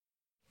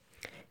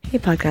Hey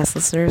podcast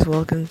listeners,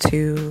 welcome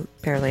to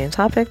Apparently on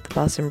Topic, the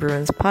Boston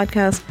Bruins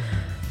podcast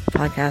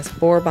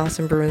for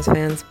Boston Bruins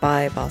fans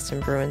by Boston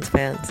Bruins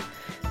fans.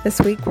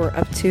 This week we're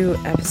up to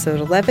episode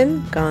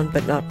 11, Gone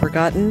But Not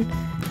Forgotten,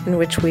 in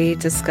which we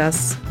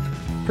discuss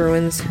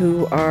Bruins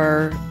who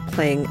are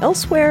playing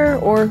elsewhere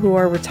or who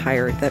are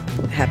retired that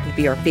happen to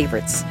be our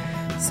favorites.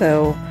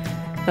 So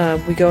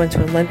we go into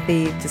a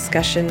lengthy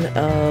discussion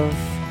of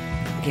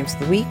the games of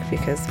the week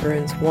because the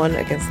Bruins won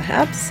against the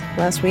Habs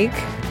last week.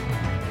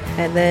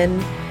 And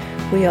then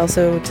we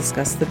also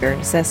discussed the bare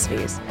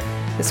necessities.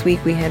 This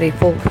week we had a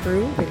full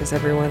crew because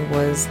everyone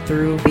was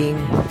through being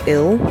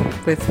ill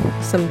with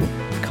some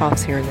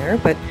coughs here and there.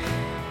 But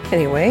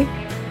anyway,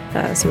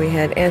 so we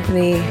had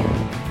Anthony,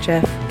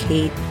 Jeff,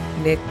 Kate,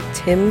 Nick,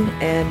 Tim,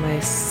 and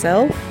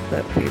myself,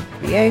 that would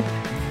be BA.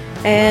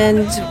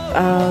 And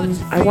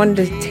I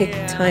wanted to take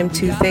time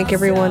to thank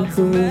everyone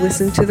who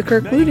listened to the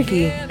Kirk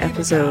Luedecke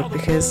episode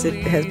because it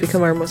has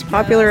become our most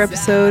popular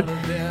episode.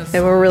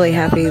 And we're really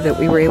happy that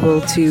we were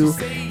able to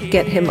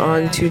get him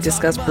on to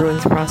discuss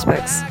Bruins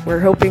prospects.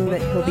 We're hoping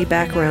that he'll be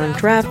back around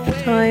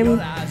draft time.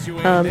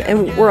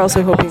 And we're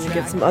also hoping to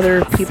get some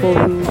other people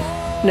who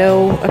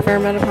know a fair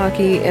amount of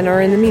hockey and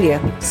are in the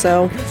media.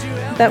 So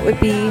that would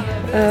be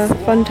a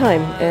fun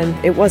time. And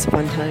it was a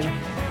fun time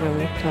when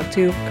we talked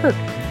to Kirk.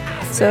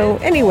 So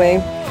anyway,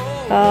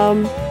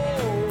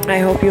 I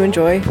hope you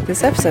enjoy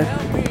this episode.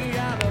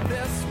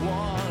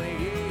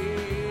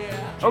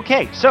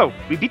 Okay, so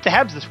we beat the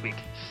Habs this week.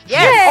 Yay!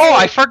 Oh,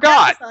 I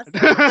forgot.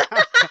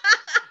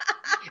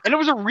 And it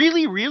was a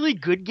really, really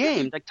good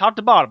game, like top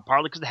to bottom,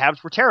 partly because the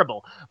Habs were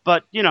terrible.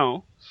 But, you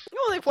know.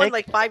 Well, they've won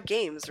like 5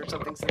 games or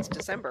something since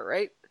December,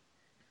 right?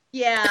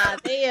 Yeah,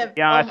 they have.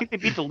 Yeah, I think they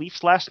beat the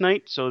Leafs last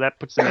night, so that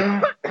puts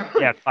them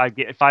at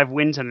 5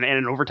 wins and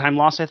an overtime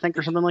loss, I think,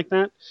 or something like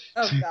that.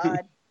 Oh,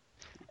 God.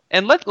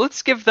 And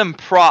let's give them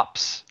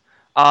props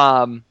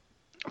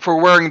for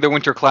wearing the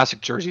Winter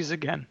Classic jerseys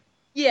again.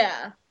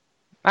 Yeah.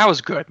 That was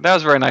good. That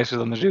was very nice of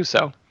them to do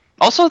so.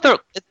 Also, 2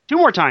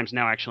 more times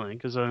now, actually,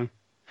 because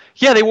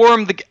yeah, they wore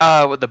them.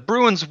 The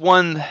Bruins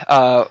won.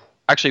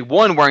 Actually,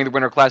 won wearing the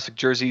Winter Classic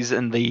jerseys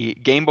in the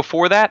game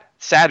before that,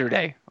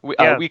 Saturday.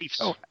 A week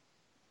ago.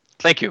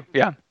 Thank you.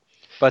 Yeah,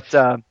 but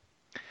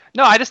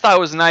no, I just thought it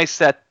was nice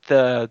that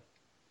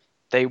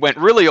they went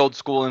really old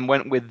school and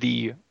went with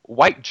the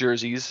white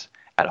jerseys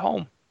at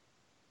home.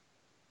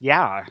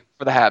 Yeah,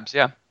 for the Habs.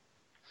 Yeah,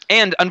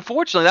 and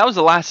unfortunately, that was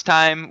the last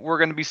time we're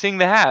going to be seeing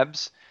the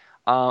Habs,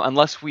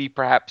 unless we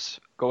perhaps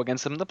go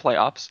against them in the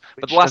playoffs.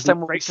 But the last time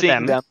we're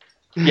seeing them.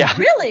 Yeah.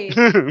 Really?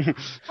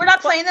 We're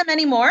not playing them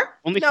anymore?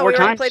 Only no, 4 we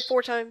times. only played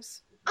 4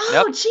 times.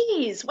 Oh,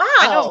 jeez. Wow.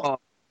 I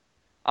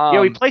know.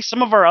 Yeah, we play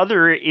some of our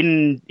other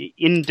in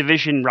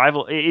division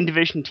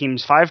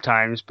teams 5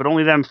 times, but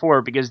only them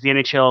 4 because the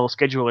NHL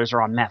schedulers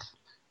are on meth.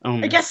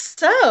 I guess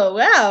so.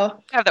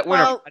 Wow. Have that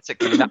Winter Classic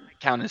that might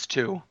count as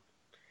 2.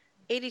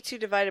 82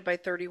 divided by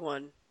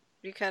 31.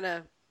 You kind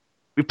of.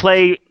 We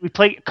play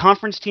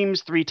conference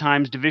teams 3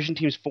 times, division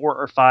teams 4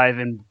 or 5,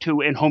 and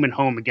 2 in home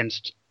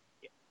against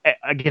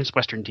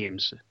Western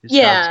teams.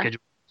 Yeah.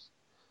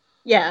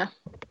 Yeah.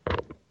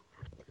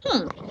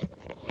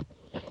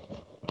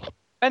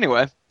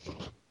 Anyway,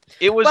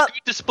 it was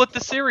good to split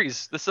the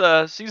series this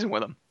season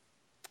with them.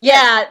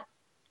 Yeah.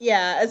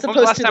 Yeah. As When was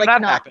the opposed last to time like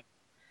that not. happened?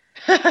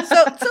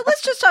 So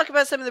let's just talk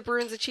about some of the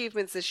Bruins'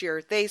 achievements this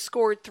year. They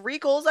scored 3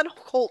 goals on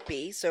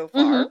Holtby so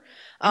far,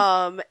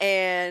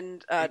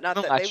 and not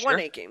that they won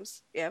 8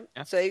 games. Yeah,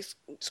 so they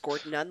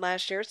scored none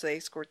last year. So they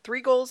scored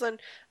 3 goals on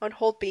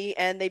Holtby,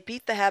 and they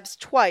beat the Habs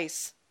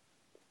twice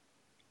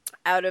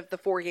out of the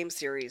 4-game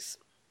series.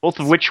 Both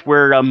of which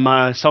were were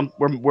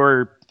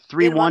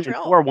 3-1 and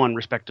 4-1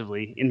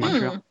 respectively in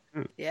Montreal.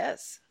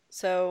 Yes,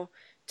 so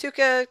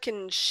Tuukka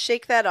can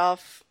shake that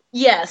off.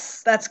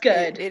 Yes, that's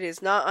good. It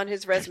is not on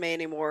his resume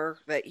anymore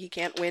that he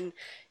can't win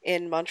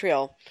in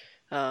Montreal.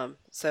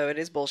 So it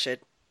is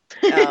bullshit.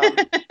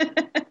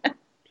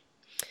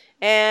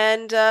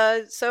 And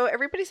so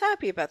everybody's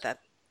happy about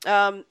that.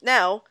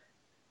 Now,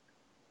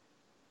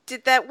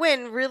 did that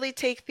win really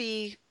take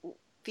the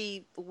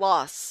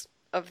loss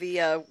of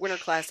the Winter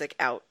Classic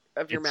out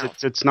of your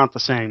mouth? It's not the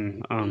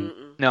same.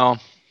 No.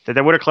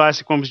 The Winter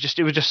Classic one was just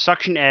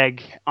suction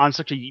egg on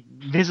such a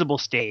visible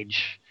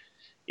stage.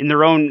 In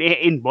their own,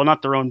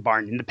 not their own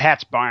barn, in the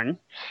Pats barn.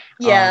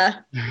 Yeah.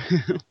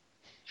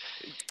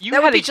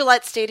 That would be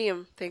Gillette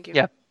Stadium. Thank you.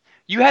 Yeah.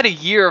 You had a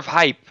year of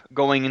hype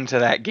going into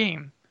that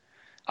game.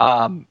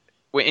 And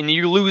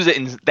you lose it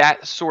in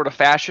that sort of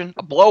fashion,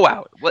 a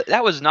blowout.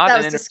 That was not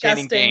an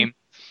entertaining game.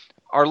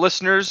 Our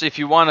listeners, if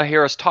you want to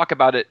hear us talk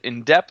about it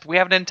in depth, we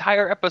have an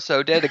entire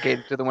episode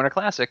dedicated to the Winter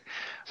Classic.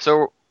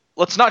 So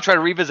let's not try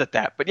to revisit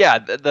that. But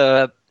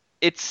yeah,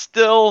 it's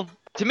still,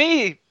 to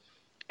me,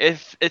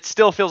 if it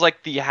still feels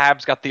like the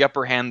Habs got the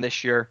upper hand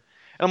this year.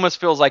 It almost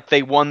feels like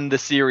they won the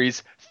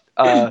series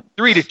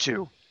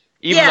 3-2.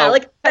 Even though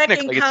like that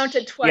game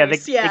counted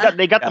twice.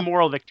 They got the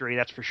moral victory,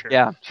 that's for sure.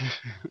 Yeah.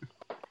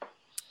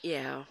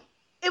 Yeah.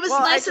 It was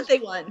nice that they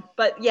won,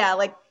 but yeah,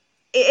 like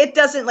it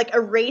doesn't like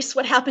erase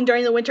what happened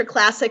during the Winter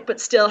Classic, but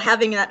still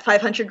having that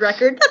 500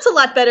 record, that's a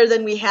lot better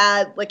than we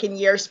had like in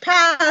years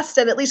past.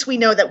 And at least we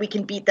know that we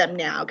can beat them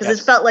now, because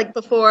it felt like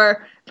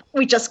before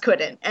we just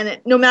couldn't.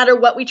 And no matter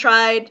what we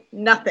tried,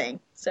 nothing.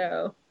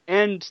 So.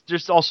 And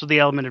there's also the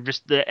element of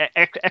just the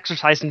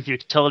exercise and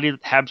futility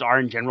that the Habs are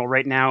in general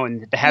right now,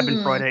 and the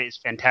Habenfreude is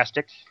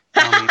fantastic.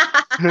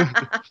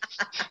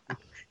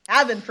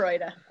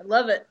 Habenfreude, I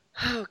love it.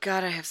 Oh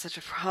God, I have such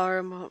a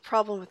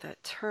problem with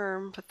that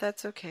term, but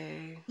that's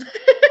okay.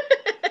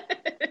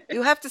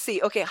 You have to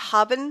see. Okay,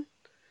 haben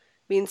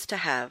means to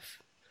have,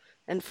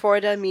 and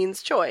Freude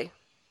means joy,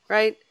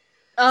 right?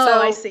 Oh,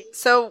 so, I see.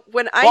 So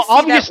when I see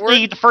obviously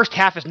that word, the first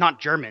half is not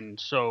German,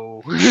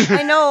 so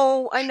I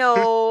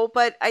know,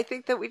 but I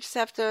think that we just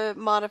have to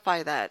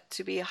modify that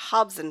to be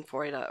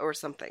Habsenfreude or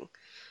something,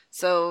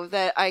 so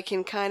that I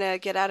can kind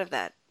of get out of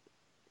that.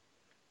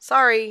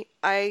 Sorry,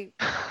 I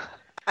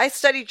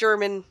study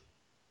German.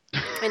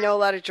 I know a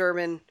lot of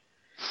German,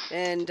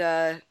 and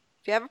if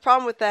you have a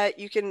problem with that,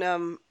 you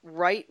can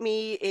write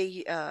me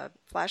a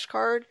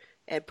flashcard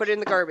and put it in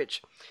the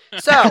garbage.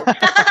 So,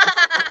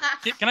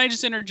 can I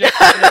just interject?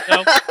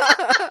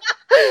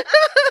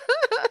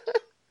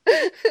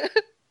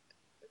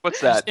 What's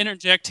that? Just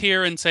interject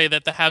here and say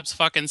that the Habs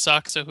fucking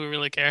suck. So who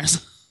really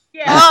cares?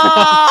 Yeah.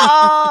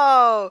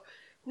 Oh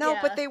no,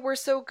 but they were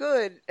so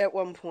good at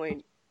one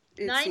point.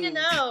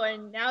 9-0,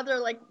 and now they're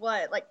like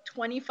what, like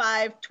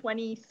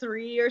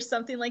 25-23 or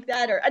something like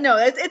that, or no,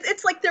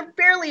 it's like they're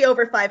barely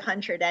over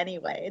 500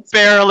 anyway. It's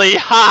barely,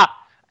 ha.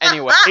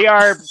 Anyway, they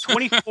are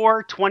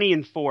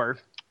 24-20-4.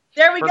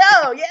 There we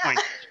go. Yeah.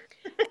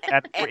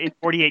 In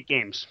 48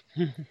 games.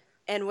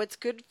 And what's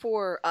good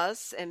for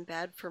us and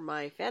bad for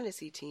my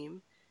fantasy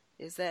team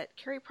is that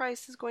Carey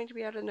Price is going to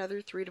be out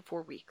another 3 to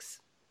 4 weeks.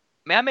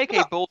 May I make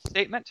a bold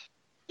statement?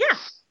 Yeah.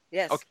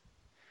 Yes. Okay.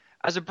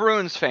 As a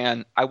Bruins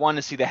fan, I want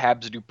to see the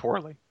Habs do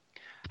poorly.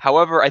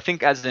 However, I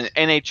think as an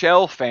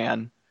NHL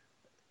fan,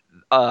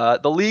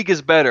 the league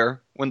is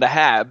better when the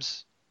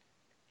Habs,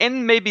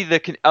 and maybe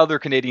the other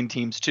Canadian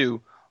teams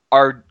too,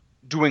 are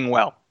doing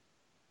well.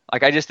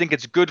 Like, I just think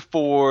it's good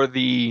for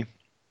the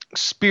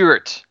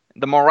spirit,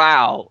 the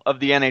morale of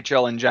the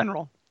NHL in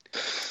general.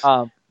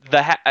 I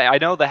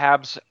know the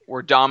Habs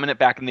were dominant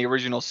back in the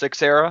original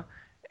 6 era,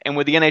 and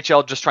with the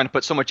NHL just trying to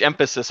put so much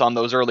emphasis on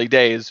those early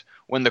days,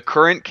 when the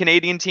current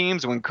Canadian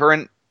teams, when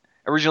current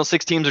original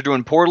 6 teams are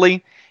doing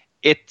poorly,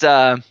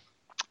 I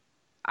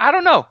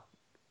don't know.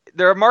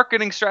 Their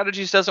marketing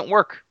strategies doesn't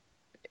work.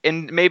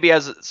 And maybe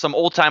as some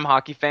old-time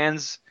hockey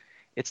fans,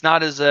 it's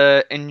not as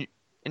it's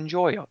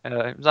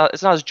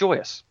not as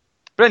joyous.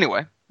 But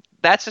anyway,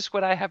 that's just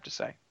what I have to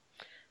say.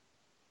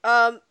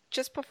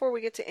 Just before we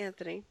get to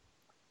Anthony,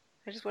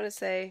 I just want to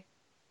say,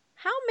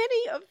 how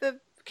many of the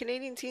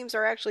Canadian teams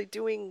are actually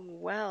doing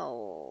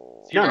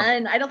well?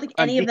 And I don't think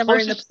any of them are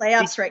in the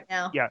playoffs right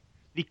now. Yeah.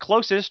 The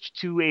closest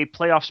to a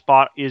playoff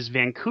spot is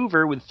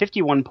Vancouver with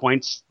 51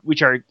 points,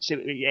 which are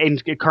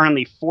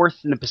currently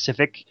 4th in the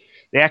Pacific.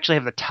 They actually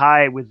have the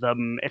tie with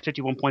at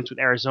 51 points with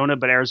Arizona,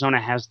 but Arizona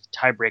has the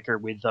tiebreaker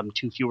with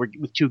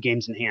 2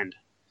 games in hand.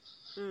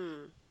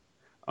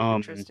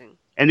 Interesting.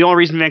 And the only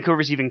reason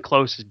Vancouver's even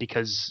close is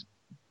because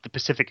the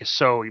Pacific is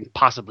so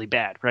impossibly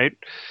bad, right?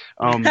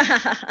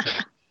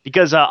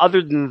 Because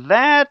other than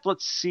that,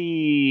 let's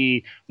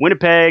see,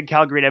 Winnipeg,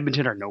 Calgary, and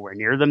Edmonton are nowhere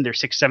near them. They're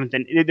 6th, 7th,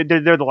 and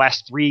they're the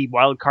last 3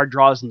 wild card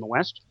draws in the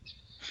West.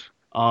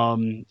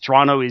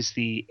 Toronto is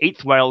the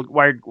 8th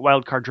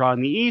wild card draw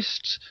in the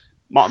East.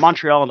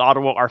 Montreal and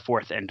Ottawa are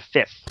 4th and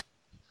 5th.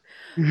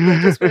 I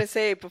just want to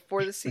say,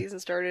 before the season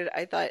started,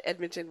 I thought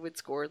Edmonton would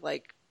score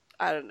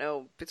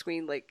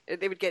between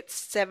they would get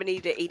 70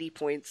 to 80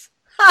 points.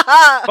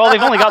 Well,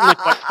 they've only gotten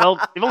 12.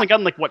 They've only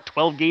gotten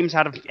 12 games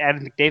out of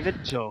Adam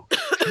McDavid. So,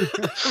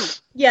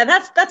 yeah,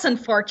 that's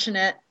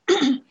unfortunate.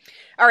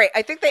 All right,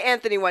 I think that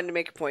Anthony wanted to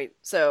make a point.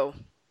 So,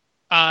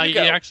 you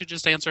actually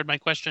just answered my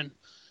question.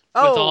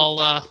 With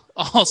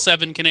all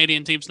 7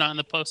 Canadian teams not in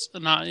the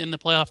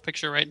playoff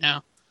picture right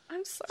now.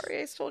 I'm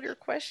sorry, I stole your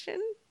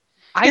question.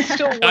 I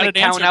still want to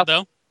count out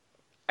though.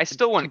 I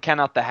still want to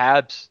count out the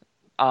Habs.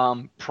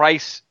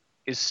 Price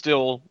is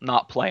still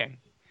not playing.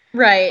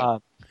 Right.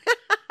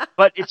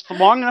 But it's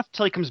long enough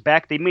till he comes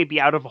back. They may be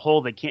out of a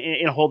hole they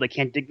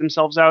can't dig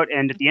themselves out.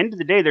 And at the end of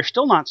the day, they're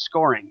still not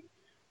scoring.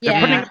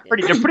 Yeah.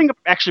 They're putting up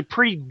actually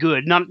pretty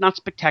good, not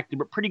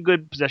spectacular, but pretty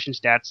good possession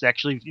stats.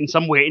 Actually, in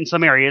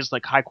some areas,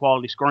 like high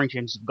quality scoring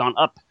chances have gone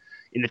up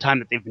in the time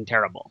that they've been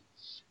terrible.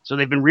 So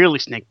they've been really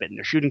snake bitten.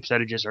 Their shooting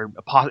percentages are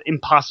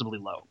impossibly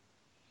low.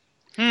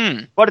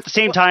 But at the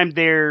same time,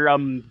 their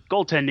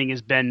goaltending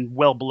has been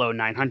well below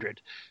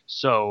 900.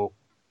 So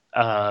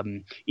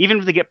even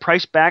if they get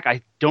Price back,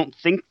 I don't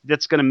think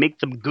that's going to make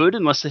them good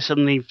unless they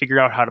suddenly figure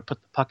out how to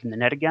put the puck in the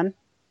net again.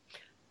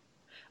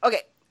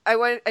 Okay,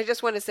 I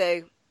just want to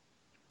say,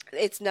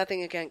 it's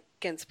nothing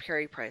against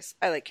Carey Price.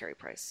 I like Carey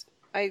Price.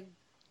 I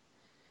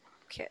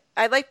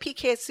like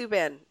PK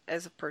Subban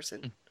as a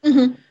person.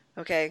 Mm-hmm.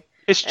 Okay.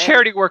 His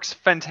charity work's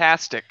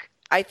fantastic.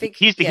 I think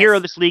he's the hero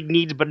this league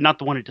needs, but not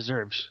the one it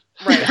deserves.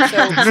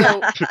 Right.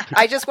 So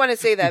I just want to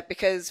say that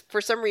because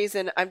for some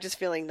reason I'm just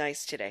feeling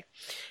nice today.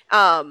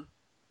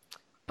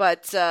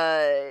 But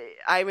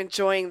I'm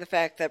enjoying the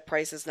fact that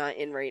Price is not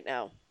in right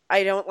now.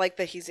 I don't like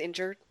that he's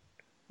injured,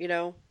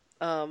 and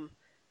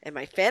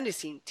my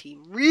fantasy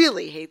team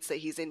really hates that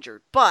he's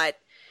injured. But,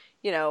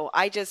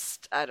 I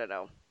don't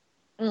know.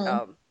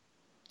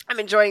 I'm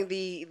enjoying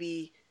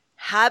the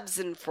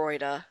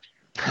Habsenfreude.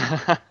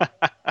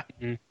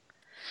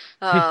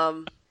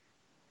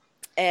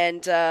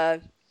 And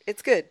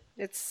it's good.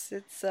 It's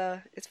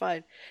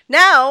fine.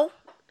 Now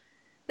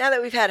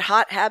that we've had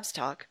hot Habs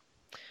talk,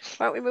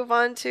 why don't we move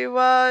on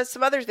to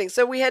some other things?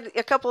 So we had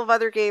a couple of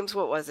other games.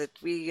 What was it?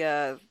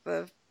 The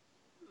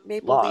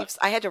Maple Leafs.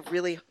 I had to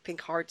really think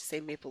hard to say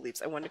Maple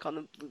Leafs. I wanted to call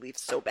them Blue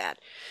Leafs so bad.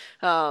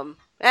 The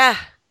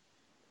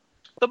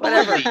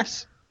Blue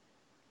Leafs.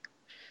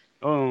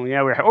 Oh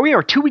yeah,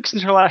 we're 2 weeks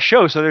into our last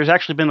show, so there's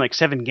actually been like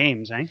 7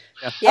 games, eh?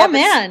 Yeah,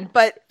 man.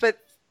 But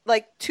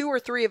like 2 or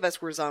 3 of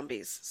us were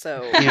zombies,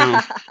 so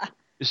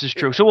this is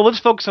true. So let's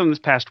focus on this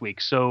past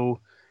week.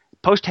 So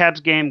post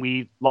Habs game,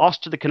 we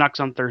lost to the Canucks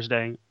on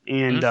Thursday,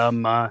 and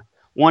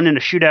won in a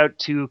shootout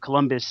to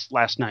Columbus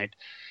last night.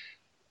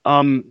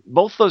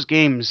 Both those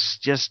games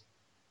just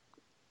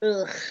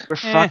were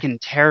fucking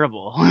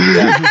terrible.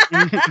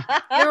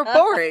 They were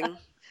boring.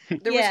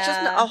 There was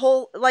just a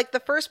whole, like the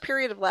first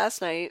period of last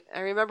night,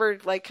 I remember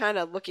like kind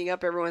of looking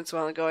up every once in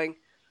a while and going,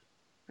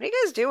 what are you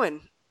guys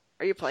doing?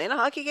 Are you playing a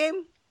hockey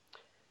game?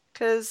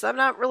 Because I'm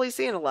not really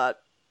seeing a lot.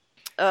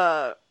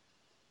 I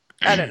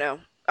don't know.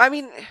 I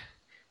mean,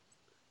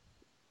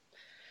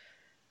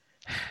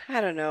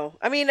 I don't know.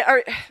 I mean,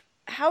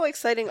 how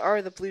exciting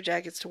are the Blue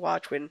Jackets to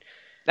watch when...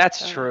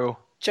 That's true.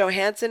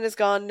 Johansson is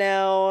gone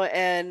now,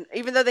 and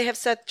even though they have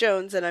Seth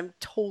Jones, and I'm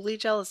totally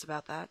jealous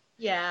about that.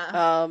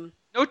 Yeah.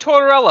 No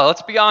Tortorella,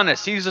 let's be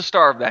honest. He's the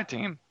star of that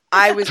team.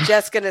 I was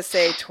just going to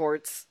say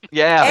Torts.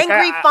 Yeah.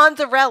 Angry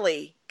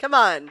Fonzarelli. Come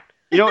on.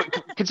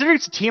 Considering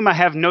it's a team I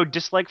have no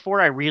dislike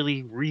for, I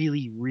really,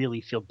 really,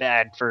 really feel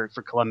bad for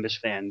Columbus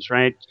fans,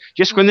 right?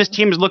 Just when this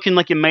team is looking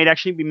like it might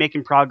actually be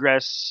making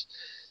progress,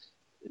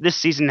 this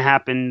season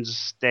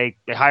happens, they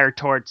hire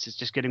Torts, it's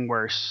just getting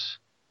worse.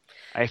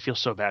 I feel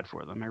so bad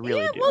for them. I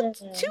really do. Well,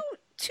 2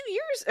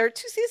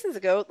 seasons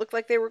ago, it looked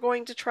like they were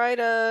going to try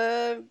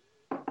to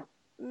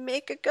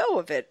make a go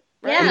of it.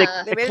 Right?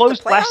 Yeah. They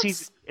closed last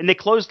season, and they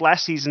closed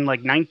last season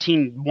like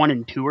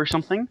 19-1-2 or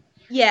something.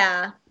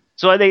 Yeah.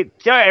 So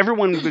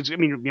everyone was. I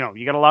mean,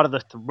 you got a lot of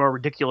the more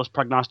ridiculous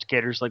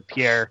prognosticators like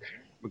Pierre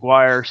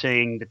Maguire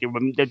saying that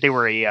they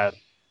were a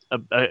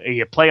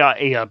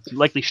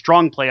likely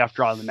strong playoff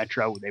draw in the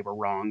Metro. They were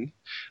wrong,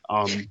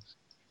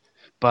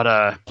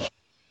 but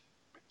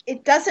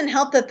it doesn't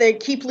help that they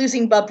keep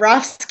losing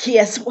Bobrovsky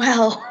as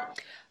well.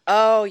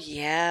 Oh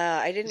yeah,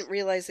 I didn't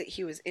realize that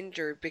he was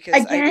injured because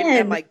I didn't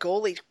have my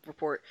goalie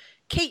report.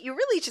 Kate, you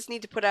really just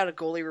need to put out a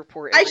goalie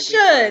report. I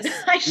should.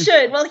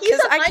 Well, he's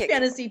on my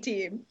fantasy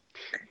team.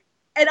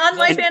 And on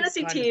my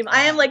fantasy team,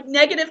 I am like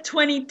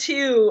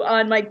 -22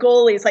 on my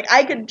goalies. Like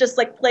I could just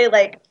like play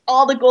like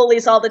all the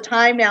goalies all the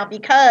time now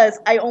because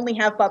I only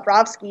have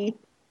Bobrovsky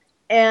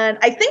and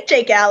I think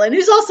Jake Allen,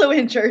 who's also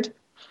injured.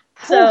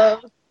 So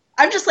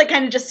I'm just like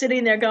kind of just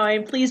sitting there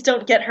going, please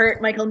don't get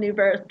hurt, Michael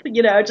Newbirth.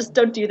 Just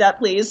don't do that,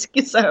 please.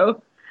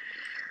 So,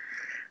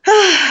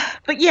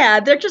 but yeah,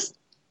 they're just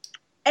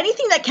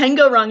anything that can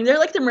go wrong. They're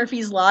like the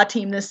Murphy's Law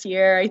team this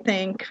year, I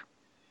think.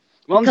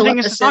 Well, the thing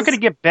is, it's not going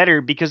to get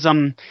better because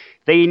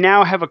they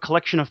now have a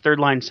collection of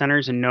third-line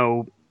centers and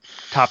no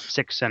top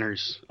 6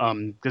 centers.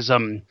 Because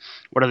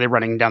what are they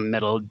running down the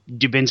middle?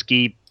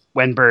 Dubinsky,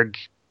 Wenberg,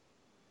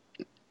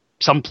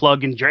 some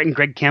plug, and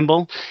Greg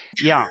Campbell.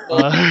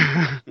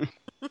 Yeah.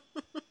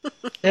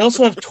 They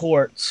also have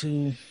Torts,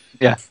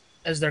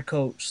 as their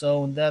coach.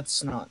 So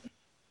that's not.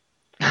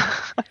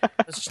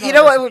 That's just not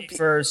it would be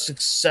for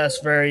success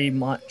very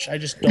much. I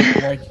just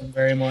don't like him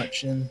very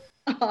much, and.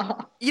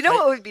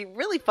 What would be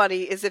really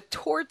funny is if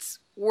Torts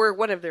were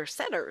one of their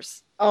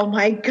centers. Oh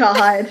my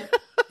god.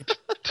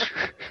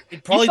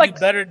 It'd probably be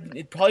better.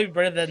 It'd probably be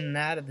better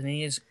than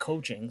he is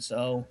coaching.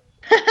 So.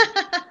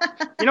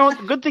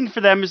 The good thing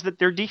for them is that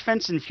their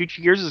defense in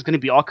future years is going to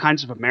be all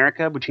kinds of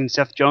America between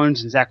Seth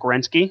Jones and Zach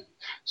Werenski.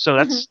 So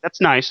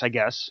that's nice, I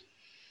guess,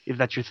 if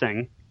that's your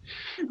thing.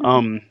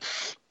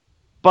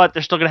 But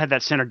they're still going to have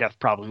that center depth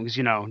problem because,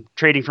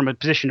 trading from a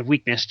position of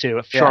weakness to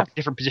a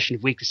different position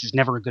of weakness is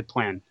never a good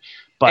plan.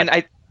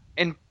 But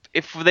and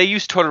if they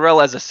use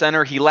Tortorella as a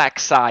center, he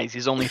lacks size.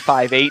 He's only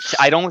 5'8".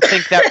 I don't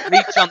think that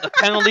reach on the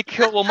penalty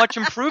kill will much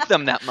improve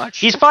them that much.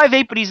 He's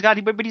 5'8", but he's got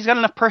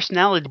enough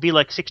personality to be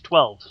like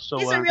 6'12". So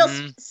he's a real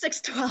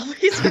 6'12".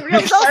 He's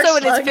also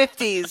in his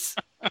 50s.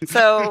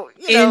 So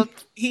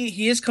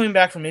he is coming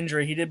back from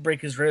injury. He did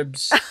break his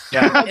ribs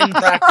in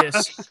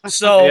practice.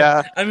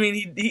 So I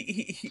mean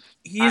he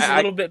is a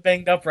little bit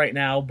banged up right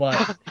now,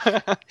 but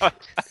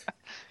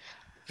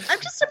I'm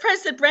just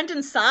surprised that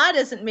Brendan Saad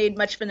hasn't made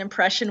much of an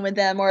impression with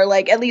them, or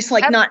like at least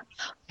like not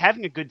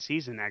having a good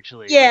season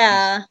actually.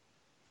 Yeah,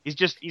 he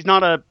doesn't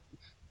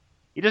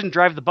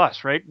drive the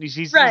bus, right?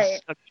 He's a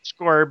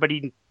scorer, but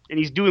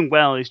he's doing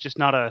well. He's just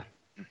not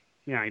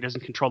he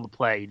doesn't control the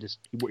play.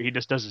 He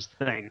just does his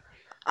thing.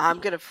 I'm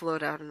gonna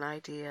float out an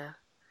idea.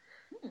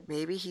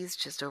 Maybe he's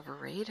just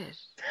overrated.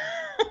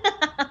 Hey,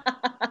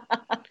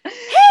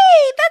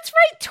 that's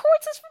right.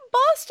 Torts is from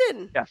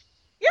Boston. Yeah.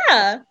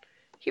 Yeah.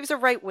 He was a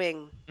right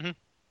wing. Mm-hmm.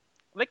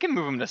 They can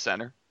move him to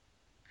center.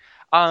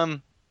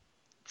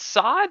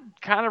 Saad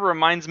kind of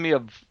reminds me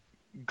of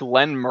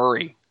Glenn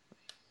Murray.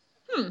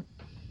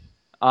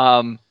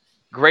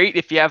 Great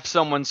if you have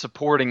someone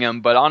supporting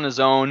him, but on his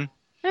own,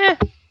 I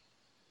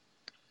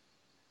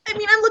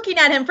mean, I'm looking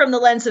at him from the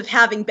lens of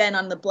having been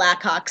on the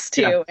Blackhawks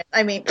too. Yeah.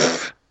 I mean,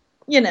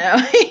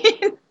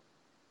 Oh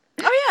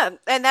yeah,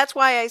 and that's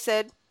why I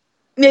said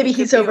maybe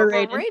he's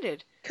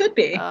overrated. Could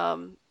be.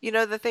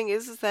 The thing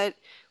is that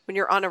when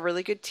you're on a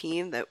really good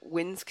team that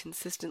wins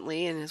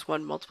consistently and has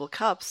won multiple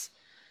cups,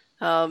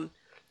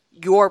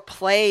 your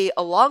play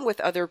along with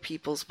other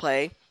people's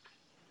play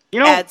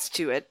adds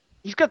to it.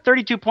 He's got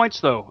 32 points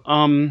though.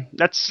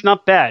 That's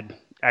not bad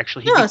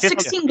actually. No,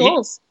 16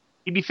 goals.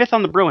 He'd be fifth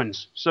on the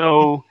Bruins.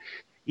 So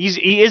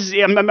he is.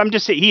 I'm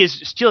just saying he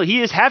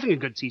is having a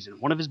good season.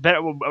 One of his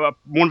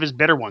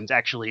better ones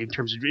actually in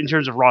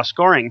terms of raw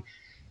scoring.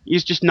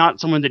 He's just not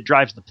someone that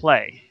drives the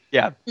play.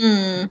 Yeah.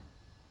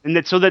 And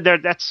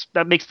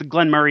that makes the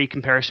Glenn Murray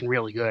comparison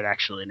really good,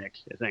 actually, Nick.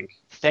 I think.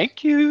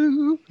 Thank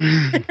you.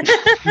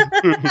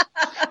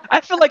 I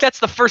feel like that's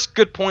the first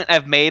good point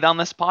I've made on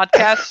this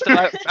podcast.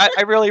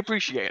 I really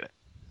appreciate it.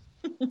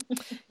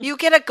 You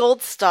get a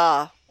gold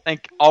star.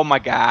 Oh my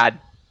God.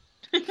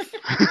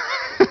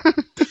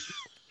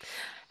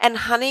 And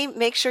honey,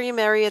 make sure you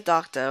marry a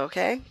doctor,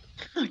 okay?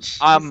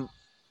 Okay.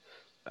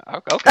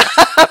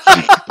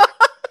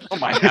 Oh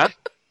my God.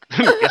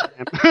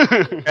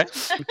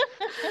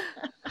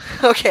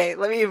 Okay,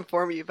 let me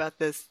inform you about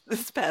this.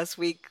 This past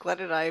week, Glenn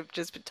and I have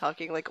just been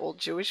talking like old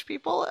Jewish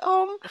people at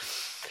home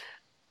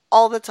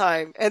all the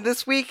time. And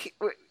this week,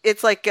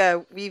 it's like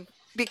we've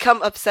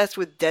become obsessed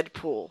with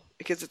Deadpool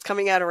because it's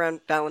coming out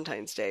around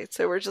Valentine's Day.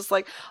 So we're just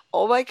like,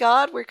 oh my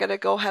God, we're going to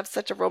go have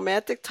such a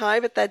romantic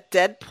time at that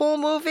Deadpool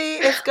movie.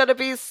 It's going to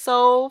be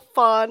so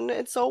fun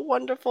and so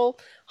wonderful,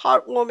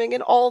 heartwarming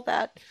and all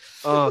that.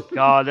 Oh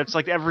God, that's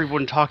like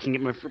everyone talking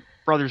at my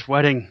brother's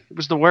wedding. It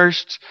was the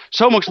worst.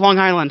 So much Long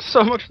Island.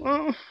 So much.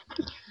 Oh.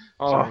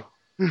 Sorry.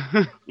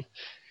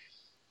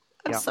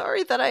 I'm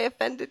sorry that I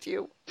offended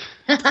you.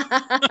 That's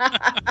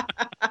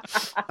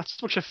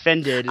much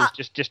offended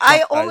is just.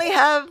 I only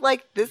have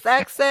like this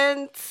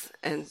accent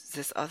and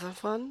this other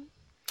one,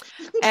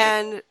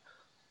 and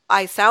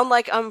I sound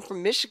like I'm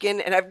from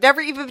Michigan, and I've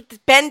never even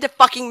been to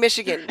fucking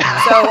Michigan,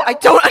 so I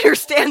don't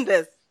understand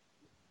this.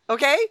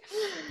 Okay.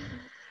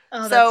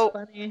 Oh, that's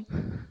funny.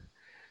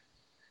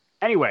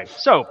 Anyway,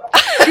 so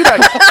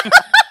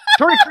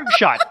Torey Krug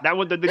shot. That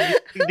one,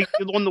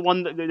 the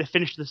one that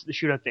finished the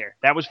shootout there.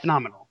 That was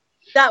phenomenal.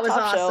 That was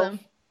awesome.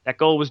 That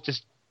goal was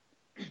it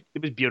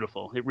was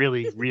beautiful. It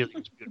really, really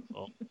was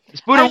beautiful. The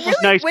Spooner was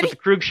nice, but the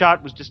Krug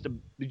shot was just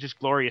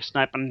glorious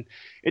snipe. And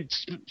it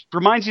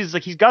reminds you,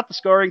 he's got the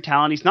scoring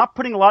talent. He's not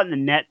putting a lot in the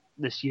net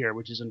this year,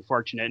 which is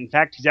unfortunate. In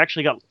fact, he's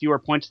actually got fewer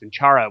points than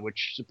Chara,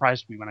 which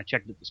surprised me when I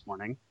checked it this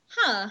morning.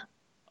 Huh.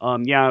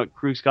 Yeah,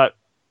 Krug's got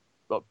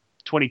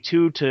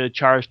 22 to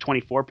Chara's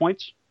 24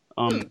 points.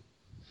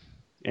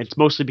 It's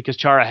mostly because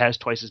Chara has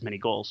twice as many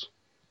goals.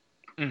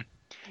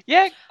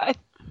 Yeah,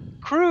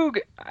 Krug,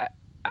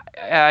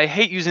 I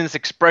hate using this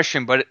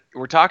expression, but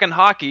we're talking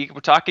hockey.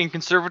 We're talking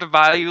conservative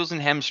values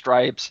and hem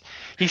stripes.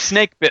 He's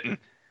snake bitten.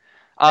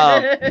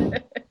 I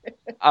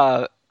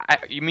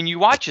mean, you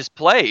watch his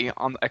play,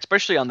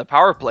 especially on the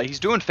power play. He's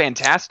doing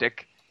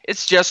fantastic.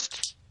 It's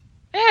just,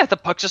 the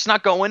puck's just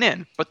not going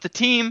in. But the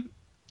team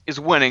is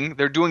winning.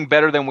 They're doing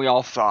better than we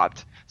all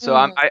thought. So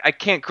I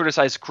can't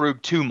criticize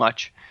Krug too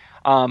much.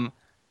 I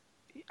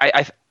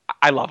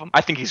love him.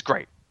 I think he's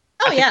great.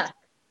 Oh, yeah.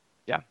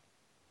 Yeah.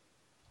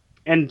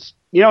 And,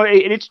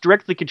 it's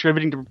directly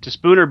contributing to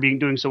Spooner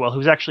doing so well,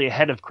 who's actually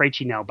ahead of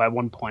Krejci now by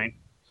 1 point.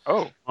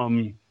 Oh.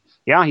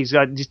 Yeah, he's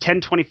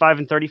 10, 25,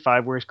 and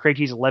 35, whereas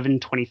Krejci's 11,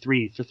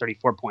 23 for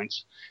 34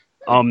 points.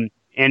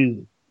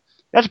 And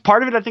that's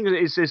part of it, I think,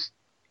 is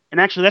and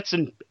actually that's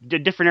a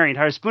different area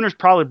entirely. Spooner's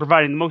probably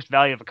providing the most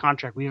value of a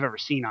contract we've ever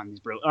seen on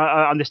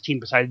this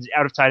team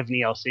outside of an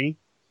ELC.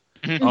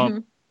 Mm-hmm.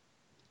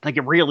 Like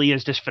it really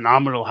is just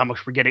phenomenal how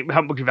much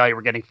value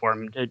we're getting for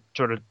him. It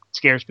sort of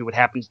scares me what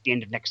happens at the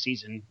end of next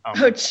season.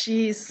 Oh,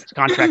 jeez.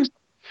 Contracts,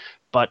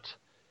 but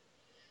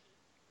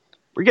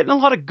we're getting a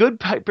lot of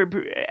good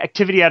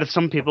activity out of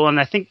some people, and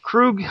I think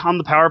Krug on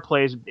the power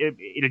play is,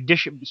 in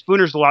addition,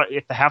 Spooner's a lot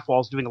at the half wall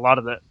is doing a lot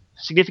of the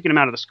significant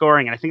amount of the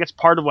scoring, and I think that's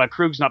part of why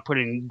Krug's not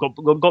putting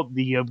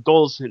the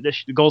goals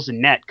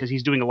in net, because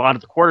he's doing a lot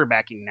of the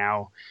quarterbacking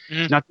now.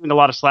 Mm-hmm. He's not doing a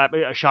lot of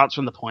shots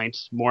from the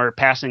points, more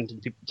passing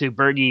to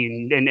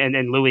Bergie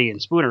and Louis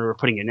and Spooner who are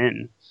putting it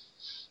in.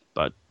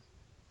 But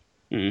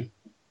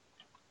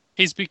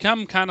he's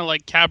become kind of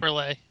like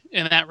Caberlet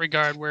in that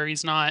regard, where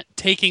he's not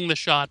taking the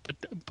shot,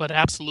 but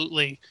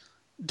absolutely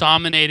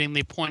dominating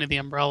the point of the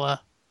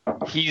umbrella.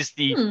 He's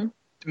the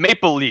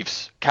Maple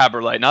Leafs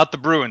Caberlet, not the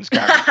Bruins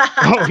Caberlet.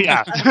 Oh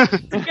yeah.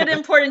 Good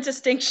important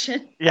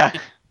distinction. Yeah.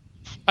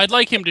 I'd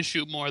like him to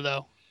shoot more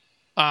though,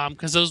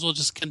 because those will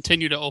just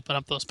continue to open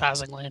up those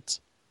passing lanes.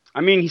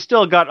 I mean, he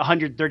still got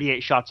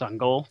 138 shots on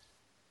goal,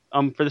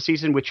 for the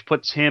season, which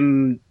puts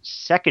him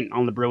second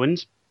on the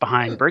Bruins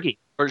behind Bergie.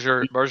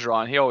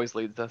 Bergeron, he always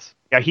leads us.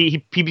 Yeah,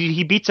 he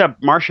beats up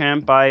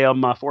Marchand by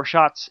 4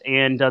 shots,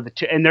 and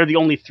they're the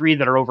only 3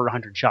 that are over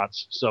 100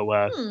 shots. So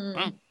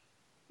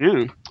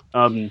yeah,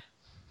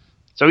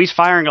 so he's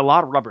firing a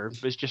lot of rubber,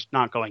 but it's just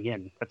not going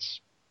in.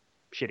 That's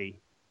shitty.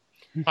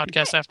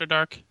 Podcast After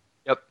Dark.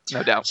 Yep,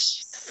 no doubt.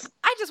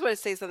 I just want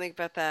to say something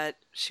about that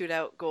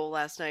shootout goal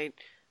last night.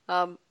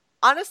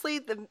 Honestly,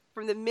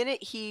 from the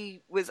minute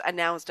he was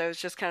announced, I was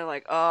just kind of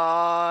like,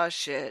 oh,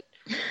 shit.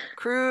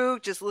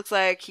 Krug just looks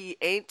like he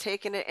ain't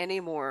taking it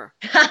anymore.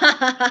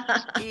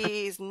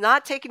 He's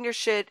not taking your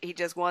shit. He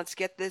just wants to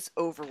get this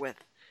over with.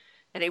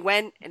 And he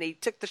went, and he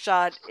took the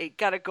shot, he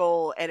got a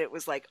goal, and it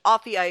was like,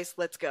 off the ice,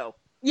 let's go.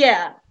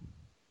 Yeah.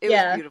 It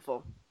was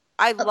beautiful.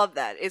 I love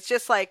that. It's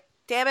just like,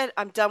 damn it,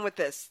 I'm done with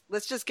this.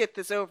 Let's just get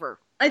this over.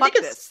 I think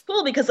it's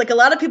cool because like a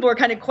lot of people were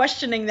kind of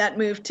questioning that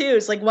move too.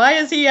 It's like, why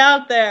is he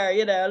out there?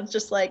 It's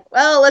just like,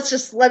 well, let's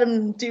just let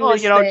him do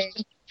his thing.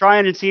 Just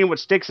trying and seeing what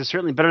sticks is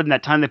certainly better than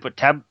that time they put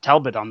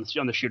Talbot on the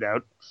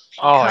shootout.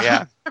 Oh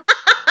yeah.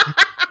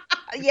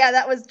 Yeah,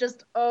 that was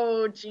just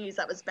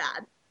that was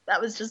bad. That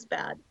was just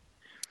bad.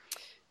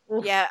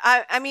 Oof. Yeah,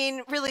 I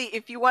mean, really,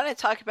 if you want to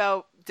talk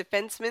about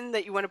defensemen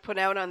that you want to put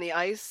out on the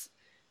ice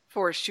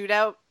for a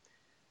shootout,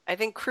 I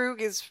think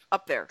Krug is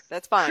up there.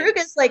 That's fine. Krug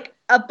is like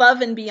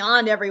above and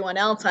beyond everyone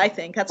else, I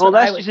think. That's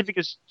just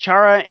because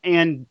Chara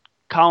and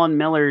Colin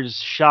Miller's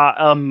shot,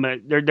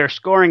 their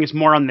scoring is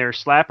more on their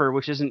slapper,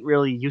 which isn't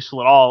really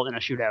useful at all in a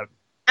shootout.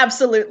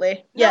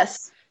 Absolutely.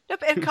 Yes.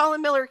 Nope, and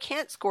Colin Miller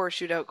can't score a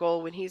shootout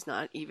goal when he's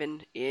not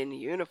even in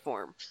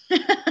uniform.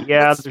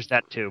 Yeah, there's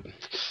that too.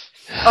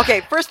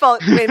 Okay, first of all,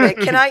 wait a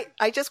minute.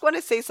 I just want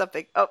to say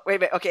something. Oh, wait a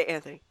minute. Okay,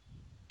 Anthony.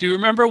 Do you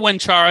remember when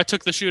Chara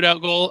took the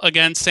shootout goal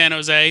against San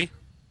Jose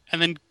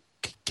and then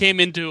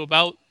came into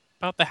about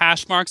the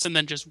hash marks and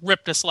then just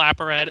ripped a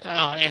slapper at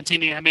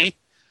Antiniemi,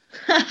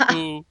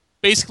 who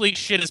basically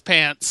shit his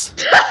pants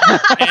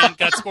and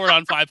got scored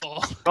on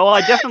 5-hole. Well,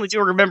 I definitely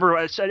do remember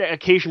an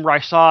occasion where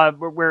I saw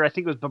where I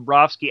think it was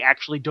Bobrovsky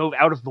actually dove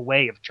out of the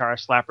way of Chara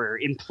Slapper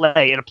in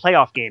a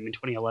playoff game in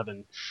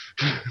 2011.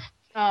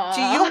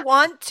 Do you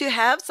want to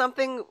have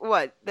something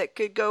that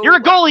could go? You're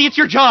a goalie. It's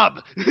your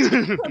job.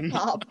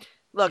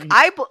 Look,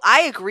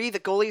 I agree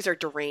that goalies are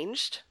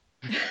deranged.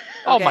 Okay?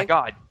 Oh my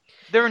God,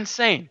 they're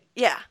insane.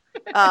 Yeah,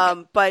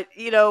 but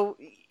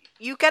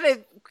you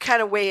gotta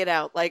kind of weigh it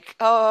out. Like,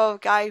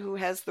 guy who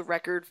has the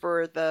record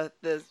for the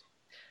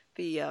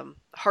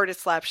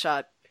hardest slap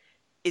shot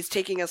is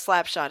taking a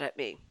slap shot at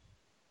me.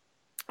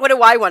 What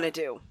do I want to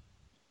do?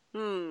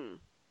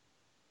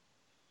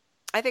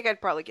 I think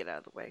I'd probably get out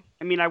of the way.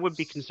 I mean, I would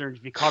be concerned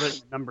if you caught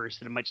it in numbers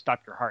that it might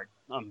stop your heart.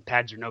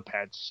 Pads or no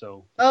pads,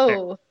 so.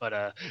 Oh. But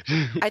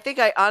I think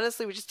I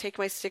honestly would just take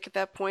my stick at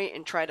that point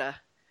and try to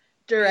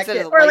direct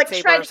it, or like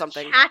try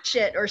to catch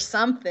it or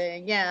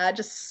something. Yeah,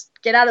 just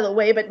get out of the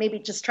way, but maybe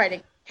just try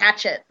to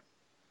catch it.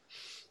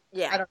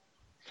 Yeah. I don't.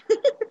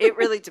 It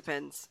really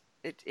depends.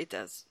 It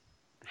does.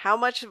 How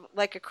much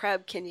like a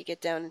crab can you get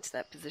down into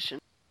that position?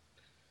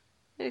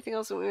 Anything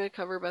else that we want to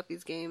cover about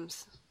these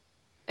games?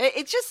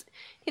 It's just,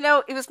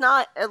 it was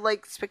not a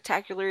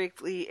spectacularly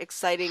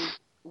exciting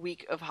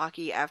week of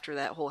hockey after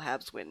that whole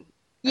Habs win.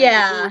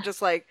 Yeah. We were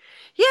just like,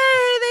 yay,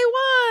 they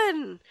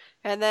won!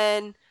 And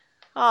then,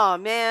 oh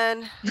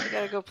man, we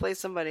gotta go play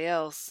somebody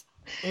else.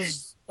 It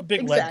was a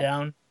big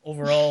letdown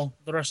overall.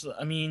 The rest of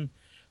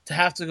to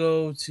have to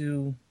go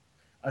to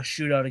a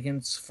shootout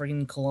against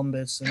freaking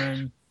Columbus,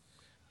 and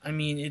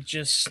then, it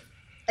just...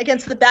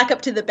 Against the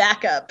backup to the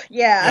backup,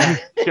 yeah.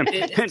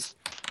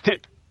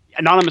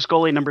 Anonymous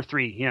goalie number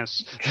 3,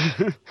 yes.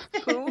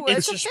 Ooh,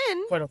 it's just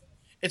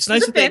it's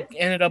nice that they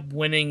ended up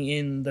winning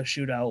in the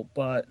shootout,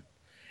 but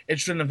it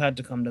shouldn't have had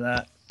to come to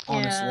that,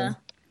 honestly.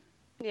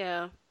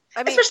 Yeah.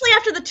 Especially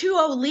after the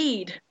 2-0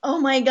 lead. Oh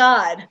my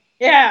God.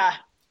 Yeah.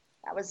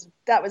 That was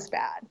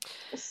bad.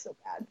 It was so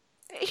bad.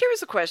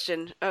 Here's a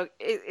question.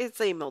 It's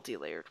a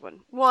multi-layered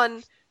one. One,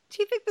 do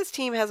you think this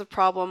team has a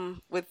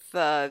problem with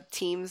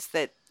teams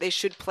that they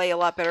should play a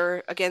lot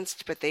better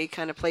against, but they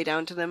kind of play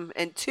down to them?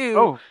 And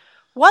two,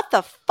 what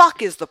the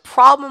fuck is the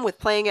problem with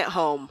playing at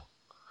home?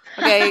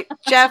 Okay,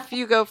 Jeff,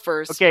 you go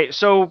first. Okay,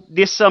 so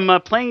this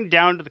playing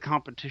down to the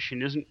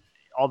competition isn't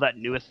all that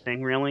new a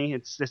thing, really.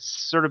 It's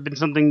sort of been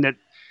something that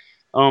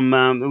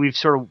we've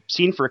sort of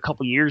seen for a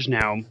couple years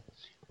now.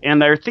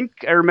 And I think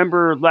I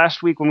remember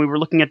last week when we were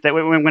looking at that,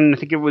 when I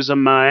think it was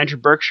Andrew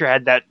Berkshire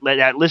had that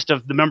list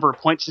of the number of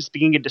points since the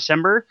beginning of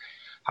December,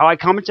 how I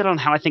commented on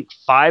how I think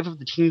 5 of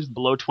the teams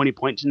below 20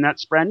 points in that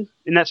spin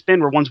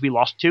were ones we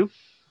lost to.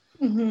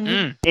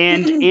 Mm-hmm.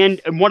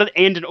 And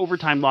an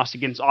overtime loss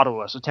against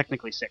Ottawa, so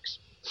technically 6.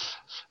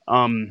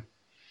 Long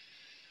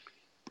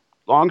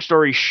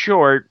story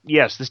short,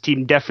 yes, this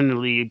team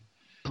definitely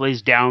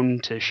plays down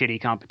to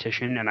shitty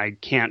competition, and I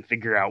can't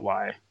figure out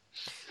why.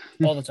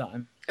 All the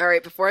time. All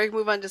right, before I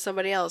move on to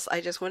somebody else,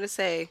 I just want to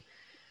say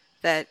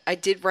that I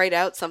did write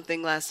out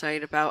something last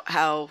night about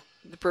how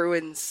the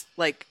Bruins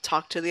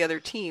talk to the other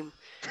team,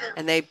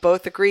 and they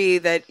both agree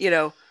that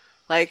so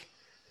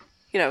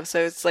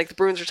it's like the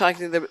Bruins are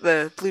talking to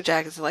the Blue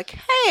Jackets, and like,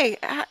 hey,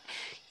 how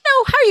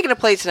are you going to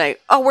play tonight?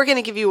 Oh, we're going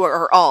to give you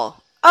our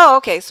all. Oh,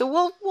 okay, so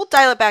we'll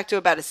dial it back to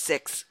about a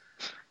 6.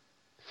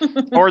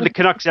 Or the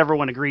Canucks,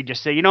 everyone agreed,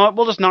 just say, you know what,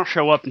 we'll just not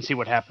show up and see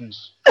what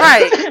happens.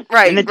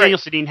 Right. And then Daniel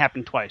Sedin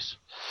happened twice.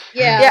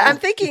 Yeah, I'm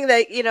thinking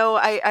that,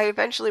 I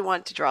eventually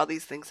want to draw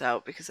these things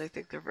out because I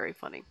think they're very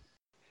funny.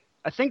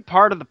 I think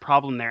part of the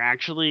problem there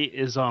actually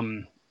is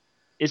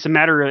it's an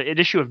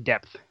issue of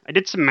depth. I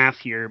did some math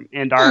here,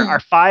 and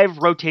our 5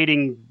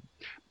 rotating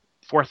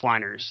fourth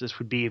liners, this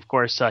would be, of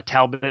course,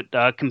 Talbot,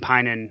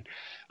 Kampainen,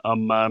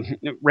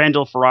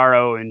 Randall,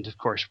 Ferraro, and, of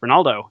course,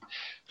 Ronaldo.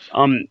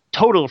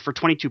 Total for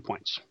 22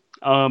 points.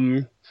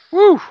 That's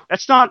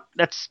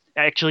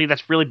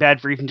really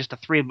bad for even just a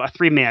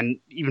three-man,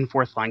 even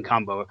fourth line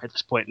combo at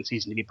this point in the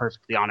season, to be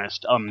perfectly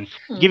honest. To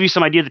give you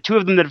some idea, the 2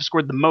 of them that have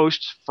scored the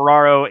most,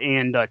 Ferraro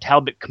and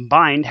Talbot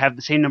combined, have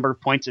the same number of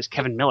points as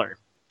Kevin Miller.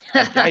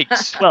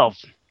 Yikes. 12.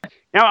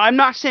 Now, I'm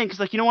not saying,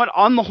 because, you know what,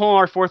 on the whole,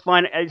 our fourth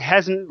line, it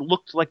hasn't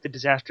looked like the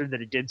disaster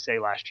that it did, say,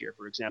 last year,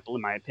 for example,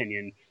 in my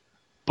opinion.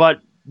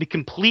 But the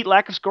complete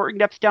lack of scoring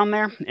depth down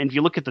there, and if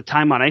you look at the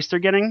time on ice they're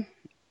getting,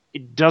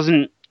 it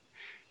doesn't.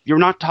 You're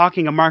not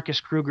talking a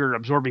Marcus Kruger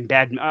absorbing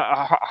bad,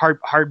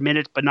 hard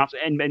minutes, but not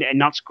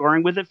not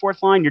scoring with it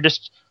fourth line. They're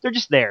just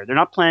there. They're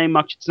not playing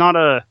much. It's not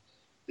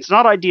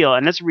ideal,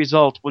 and as a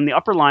result, when the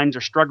upper lines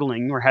are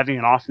struggling or having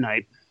an off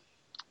night,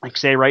 like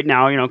say right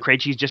now,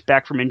 Krejci's just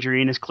back from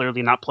injury and is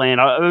clearly not playing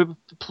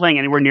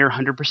anywhere near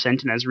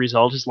 100%, and as a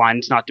result, his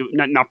line's not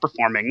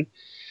performing.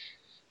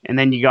 And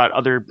then you got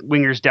other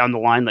wingers down the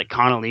line like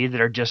Connolly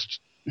that are just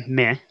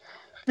meh.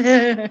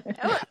 It's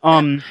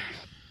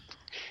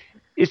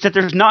that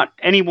there's not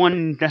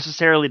anyone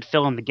necessarily to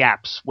fill in the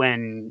gaps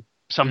when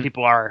some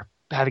people are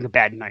having a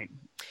bad night.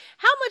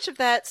 How much of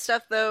that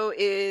stuff, though,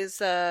 is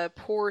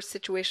poor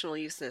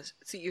situational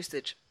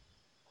usage?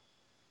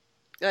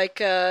 Like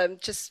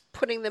just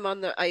putting them on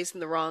the ice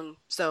in the wrong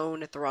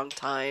zone at the wrong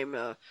time.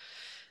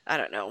 I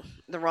don't know,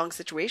 the wrong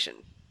situation.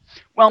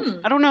 Well,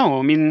 I don't know.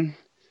 I mean,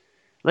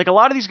 like a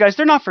lot of these guys,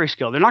 they're not very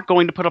skilled. They're not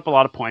going to put up a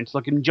lot of points.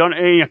 Like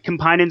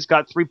Kampainen's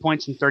got 3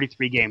 points in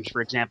 33 games, for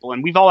example,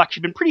 and we've all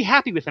actually been pretty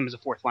happy with him as a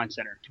fourth line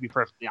center, to be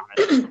perfectly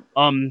honest.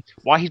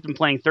 Why he's been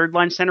playing third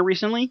line center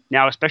recently,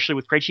 now especially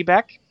with Krejci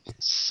back,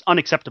 it's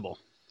unacceptable.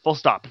 Full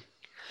stop.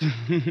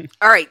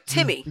 All right,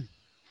 Timmy.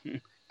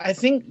 I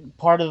think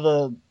part of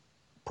the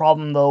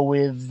problem though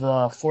with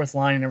the fourth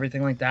line and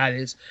everything like that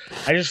is,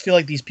 I just feel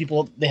like these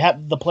people,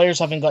 the players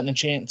haven't gotten a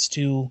chance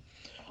to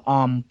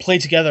play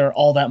together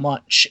all that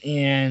much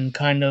and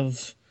kind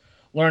of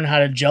learn how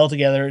to gel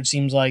together. It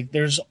seems like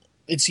they're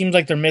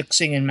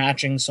mixing and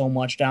matching so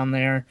much down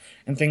there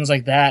and things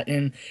like that,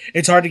 and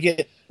it's hard to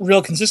get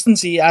real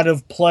consistency out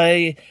of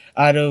play,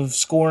 out of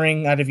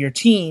scoring, out of your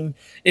team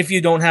if you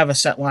don't have a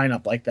set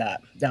lineup like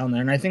that down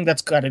there. And I think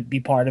that's got to be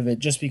part of it,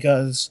 just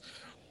because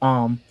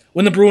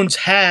when the Bruins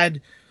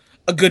had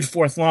a good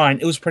fourth line,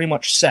 it was pretty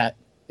much set.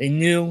 They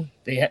knew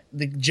they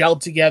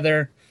gelled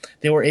together.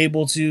 They were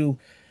able to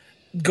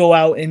go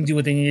out and do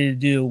what they needed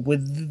to do.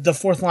 With the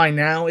fourth line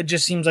now, it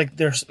just seems like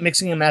they're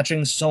mixing and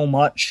matching so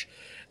much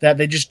that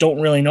they just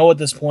don't really know at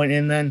this point.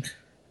 And then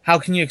how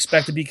can you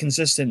expect to be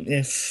consistent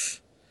if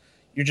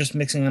you're just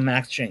mixing and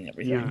matching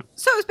everything? Yeah.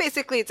 So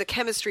it's a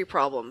chemistry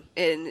problem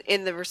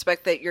in the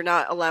respect that you're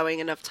not allowing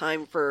enough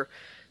time for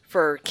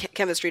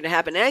chemistry to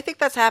happen. And I think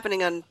that's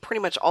happening on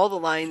pretty much all the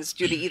lines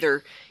due to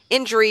either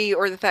injury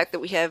or the fact that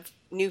we have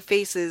new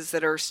faces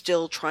that are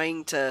still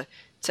trying to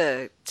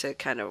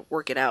kind of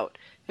work it out.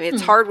 I mean,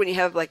 it's hard when you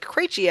have like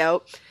Krejci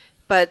out,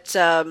 but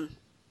so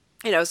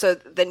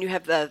then you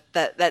have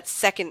that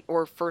second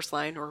or first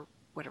line or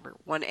whatever,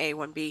 1A,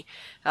 1B.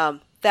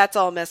 That's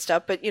all messed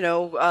up, but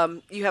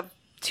you have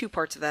two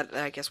parts of that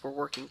I guess were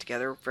working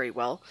together very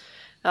well.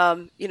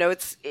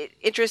 It's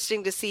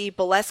interesting to see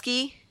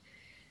Bolesky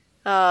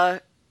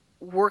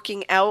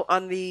working out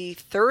on the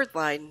third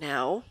line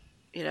now,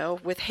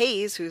 with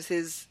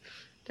Hayes,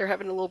 they're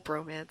having a little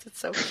bromance. It's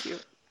so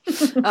cute.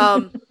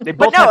 They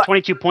both have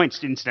 22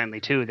 points,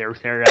 incidentally, too. They're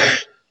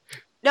but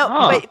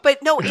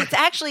no, it's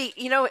actually,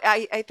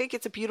 I think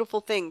it's a beautiful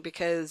thing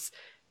because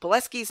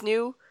Bolesky's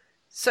new,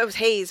 so is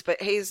Hayes,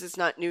 but Hayes is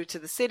not new to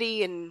the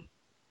city, and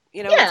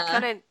it's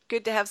kind of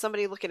good to have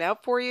somebody looking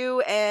out for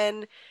you,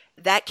 and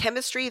that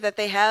chemistry that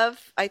they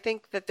have, I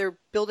think that they're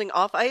building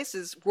off ice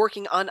is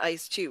working on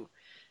ice too.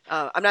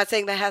 I'm not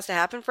saying that has to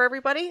happen for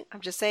everybody.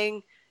 I'm just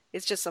saying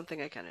it's just something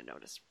I kind of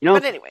noticed.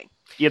 But anyway.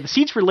 Yeah, the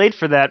seeds were laid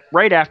for that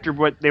right after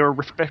what they were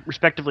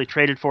respectively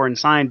traded for and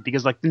signed,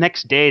 because like the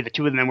next day, the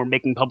two of them were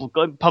making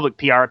public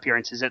PR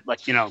appearances at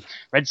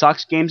Red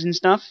Sox games and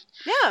stuff.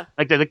 Yeah.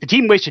 Like the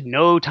team wasted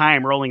no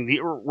time rolling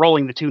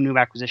the two new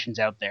acquisitions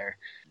out there.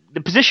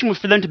 the position was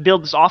for them to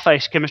build this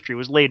off-ice chemistry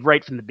was laid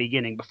right from the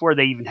beginning, before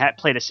they even had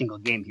played a single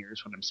game here,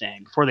 is what I'm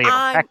saying, before they ever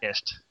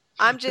practiced.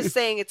 I'm just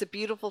saying it's a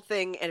beautiful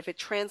thing, and if it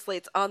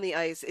translates on the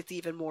ice, it's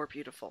even more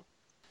beautiful.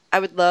 I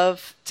would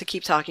love to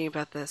keep talking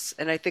about this,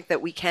 and I think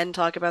that we can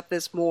talk about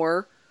this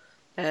more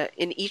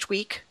in each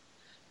week.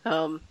 We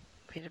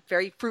had a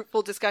very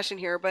fruitful discussion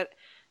here, but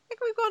I think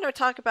we're going to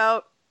talk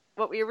about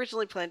what we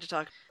originally planned to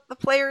talk about. The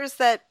players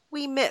that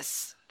we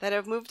miss, that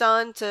have moved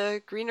on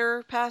to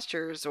greener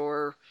pastures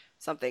or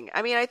something.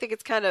 I mean, I think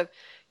it's kind of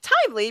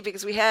timely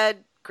because we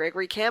had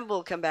Gregory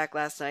Campbell come back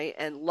last night,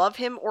 and love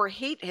him or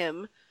hate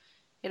him,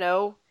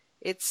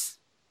 it's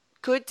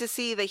good to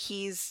see that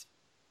he's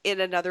in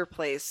another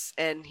place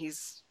and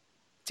he's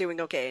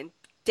doing okay. And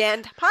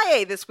Dan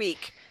Paille this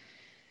week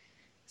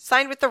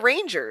signed with the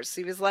Rangers.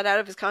 He was let out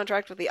of his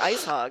contract with the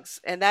Ice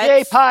Hogs, and that's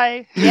yay,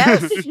 Pie!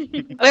 Yes,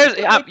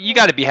 you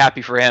got to be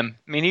happy for him.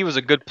 I mean, he was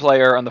a good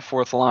player on the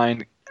fourth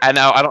line. I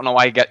don't know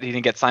why he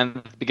didn't get signed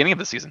at the beginning of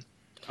the season.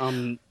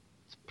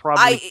 It's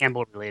probably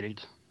Campbell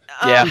related.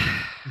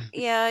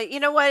 Yeah.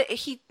 You know what?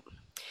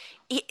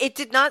 It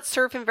did not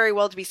serve him very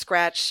well to be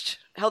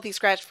healthy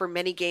scratched for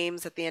many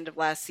games at the end of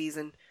last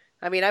season.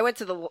 I mean, I went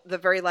to the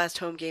very last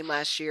home game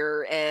last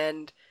year,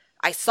 and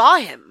I saw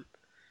him.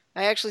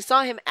 I actually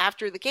saw him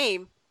after the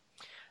game.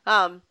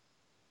 But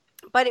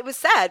it was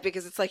sad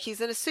because it's like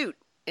he's in a suit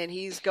and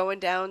he's going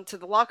down to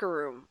the locker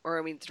room,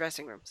 the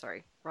dressing room.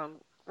 Sorry,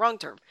 wrong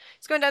term.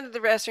 He's going down to the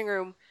dressing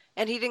room,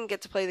 and he didn't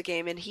get to play the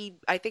game, and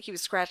I think he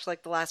was scratched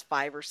like the last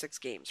 5 or 6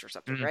 games or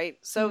something, right?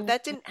 So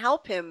that didn't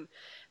help him.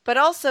 But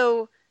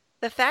also,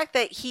 the fact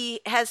that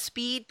he has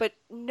speed but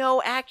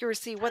no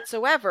accuracy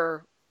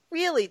whatsoever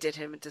really did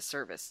him a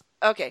disservice.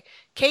 Okay,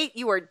 Kate,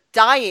 you are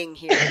dying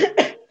here.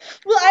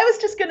 Well, I was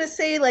just going to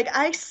say,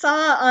 I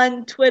saw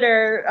on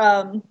Twitter,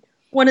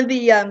 one of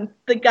the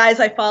guys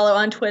I follow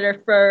on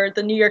Twitter for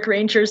the New York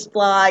Rangers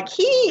blog,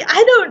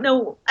 I don't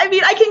know, I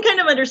mean, I can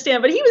kind of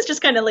understand, but he was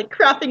just kind of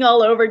crapping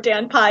all over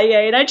Dan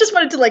Paille, and I just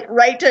wanted to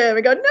write to him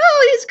and go,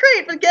 no, he's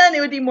great. But again,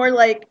 it would be more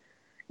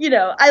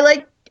I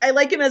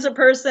like him as a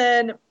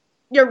person.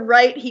 You're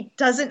right, he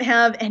doesn't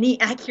have any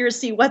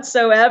accuracy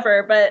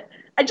whatsoever, but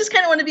I just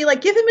kind of want to be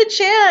give him a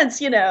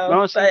chance,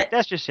 No,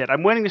 that's just it.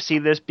 I'm waiting to see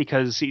this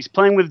because he's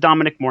playing with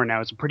Dominic Moore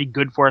now. It's a pretty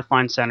good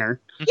fourth-line center.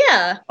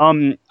 Yeah.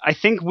 I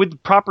think with the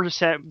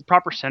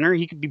proper center,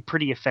 he could be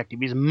pretty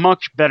effective. He's a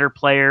much better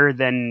player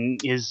than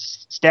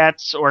his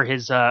stats or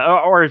his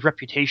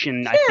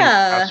reputation.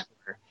 Yeah.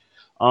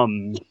 I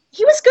think.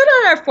 He was good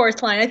on our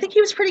fourth line. I think he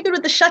was pretty good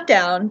with the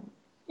shutdown.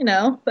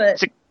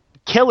 But it's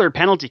a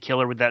penalty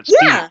killer with that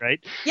speed, right?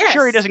 Yes.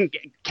 Sure, he doesn't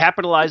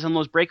capitalize on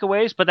those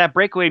breakaways, but that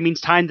breakaway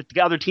means time that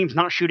the other team's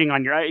not shooting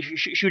on your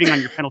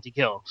penalty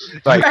kill.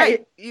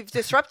 Right. You've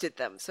disrupted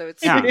them, so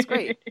it's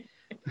great.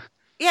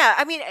 Yeah,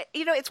 I mean,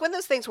 it's one of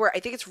those things where I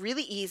think it's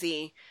really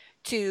easy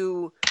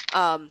to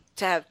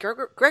have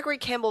Gregory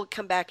Campbell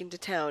come back into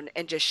town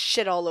and just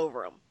shit all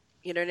over him.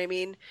 You know what I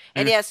mean?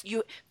 And yes,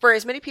 for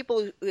as many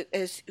people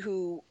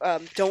who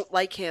don't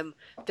like him,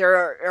 there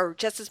are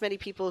just as many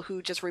people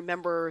who just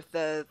remember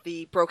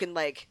the broken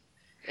leg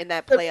in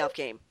that playoff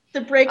game.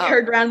 The break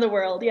heard around the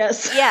world,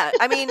 yes. Yeah,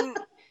 I mean,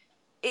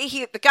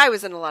 the guy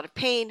was in a lot of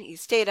pain. He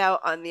stayed out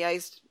on the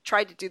ice,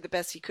 tried to do the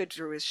best he could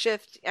through his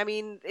shift. I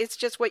mean, it's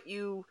just what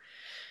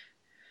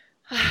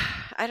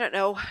I don't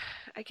know.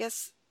 I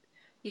guess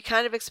you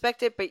kind of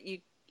expect it, but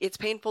it's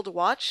painful to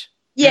watch.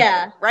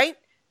 Yeah. Right?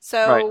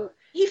 So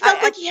he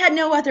felt like he had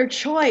no other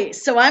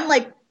choice. So I'm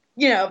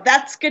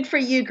that's good for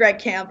you, Greg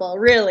Campbell,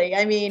 really.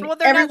 I mean, well,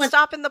 they're not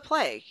stopping the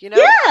play, Yeah,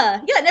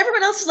 and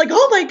everyone else is like,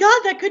 oh my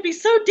God, that could be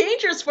so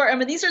dangerous for him.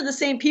 And these are the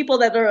same people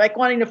that are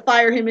wanting to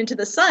fire him into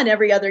the sun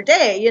every other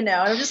day, And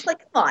I'm just come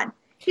on.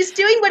 He's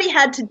doing what he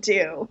had to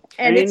do,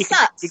 and it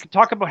sucks. You could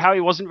talk about how he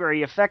wasn't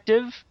very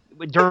effective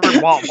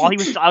while he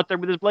was out there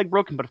with his leg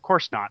broken, but of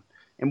course not.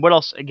 And what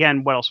else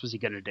was he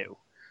going to do?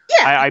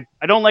 Yeah.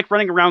 I don't like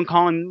running around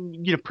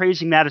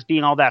praising that as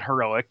being all that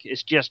heroic.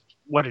 It's just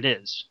what it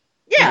is.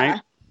 Yeah.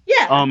 Right?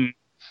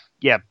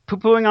 Yeah.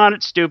 Poo-pooing on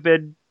it's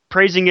stupid.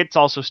 Praising it's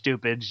also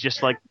stupid. It's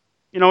just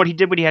he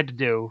did what he had to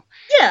do.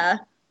 Yeah.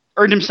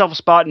 Earned himself a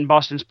spot in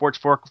Boston sports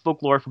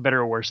folklore for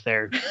better or worse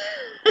there.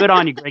 Good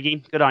on you,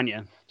 Greggy. Good on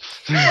you.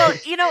 Well,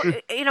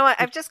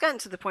 I've just gotten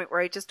to the point where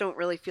I just don't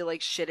really feel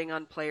like shitting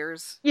on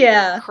players.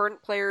 Yeah.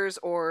 Current players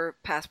or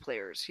past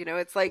players.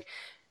 It's like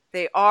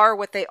they are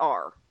what they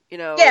are.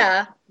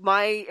 Yeah.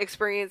 My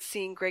experience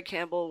seeing Greg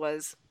Campbell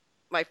was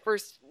my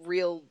first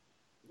real,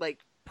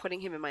 putting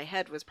him in my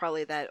head was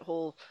probably that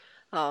whole,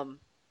 that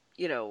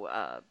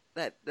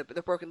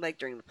the broken leg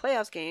during the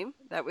playoffs game.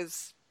 That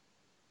was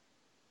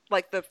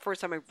the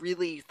first time I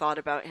really thought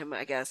about him,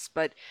 I guess.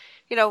 But,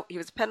 he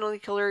was a penalty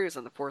killer. He was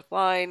on the fourth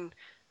line.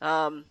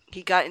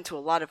 He got into a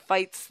lot of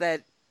fights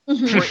that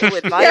were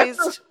ill-advised.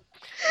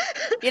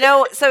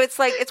 So it's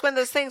it's one of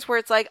those things where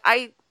it's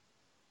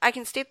I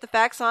can state the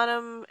facts on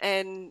him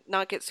and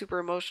not get super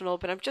emotional,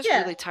 but I'm just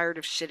really tired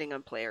of shitting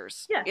on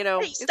players. Yeah.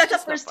 He stuck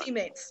up for his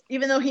teammates,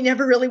 even though he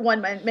never really won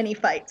many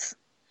fights.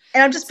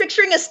 And I'm just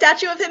picturing a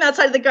statue of him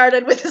outside of the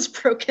garden with his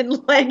broken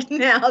leg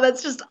now.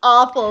 That's just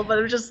awful. But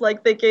I'm just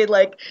like thinking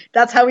like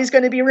that's how he's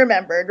going to be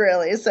remembered,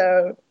 really.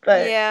 So,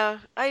 but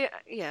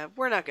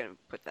we're not going to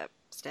put that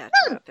statue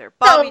out there.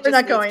 Bobby no, we're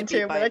not going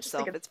to. But I just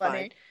think it's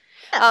funny.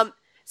 Yeah.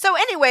 So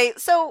anyway,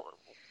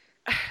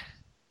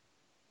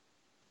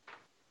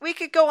 we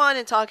could go on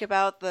and talk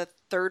about the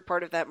third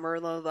part of that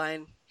Merlot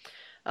line.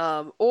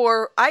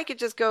 Or I could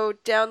just go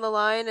down the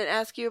line and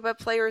ask you about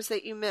players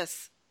that you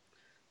miss.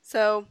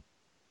 So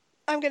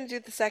I'm going to do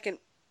the second.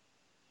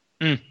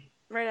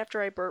 Right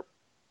after I burp.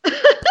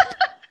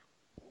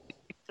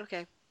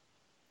 Okay.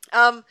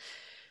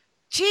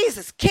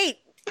 Jesus, Kate,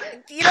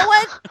 you know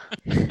what?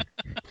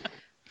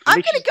 I'm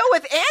going to go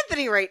with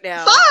Anthony right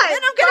now. Fine.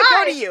 And I'm going to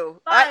go to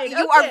you. Fine,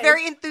 you are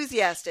very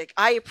enthusiastic.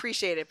 I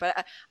appreciate it.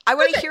 But I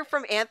want to hear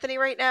from Anthony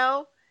right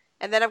now.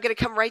 And then I'm going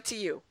to come right to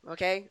you.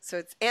 Okay? So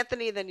it's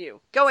Anthony, then you.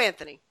 Go,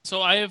 Anthony.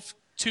 So I have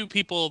two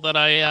people that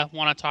I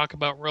want to talk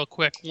about real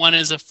quick. One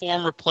is a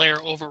former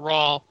player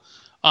overall.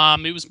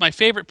 He was my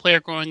favorite player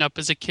growing up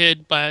as a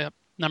kid by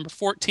number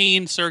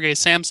 14, Sergei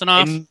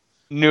Samsonov. I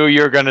knew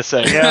you were going to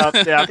say. Yeah.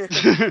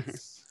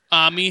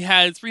 He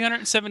had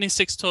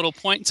 376 total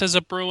points as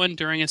a Bruin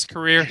during his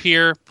career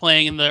here,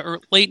 playing in the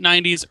late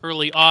 90s,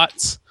 early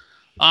aughts.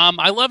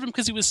 I loved him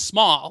because he was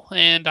small,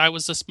 and I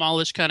was a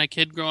smallish kind of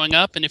kid growing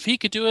up, and if he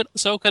could do it,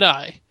 so could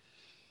I.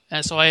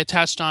 And so I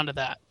attached on to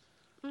that.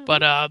 Mm-hmm.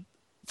 But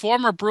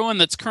former Bruin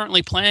that's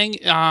currently playing,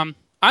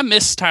 I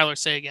miss Tyler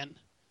Seguin.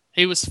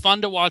 He was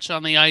fun to watch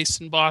on the ice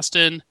in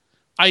Boston.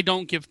 I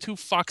don't give two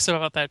fucks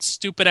about that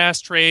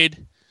stupid-ass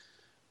trade.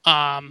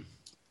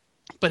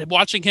 But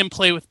watching him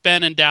play with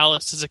Ben in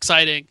Dallas is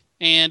exciting,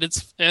 and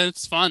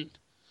it's fun.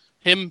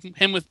 Him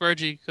with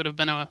Bergie could have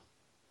been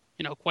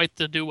quite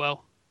the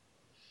duo.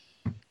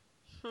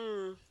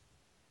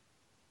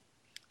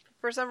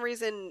 For some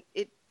reason,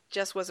 it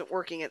just wasn't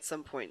working at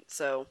some point.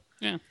 So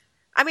yeah.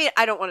 I mean,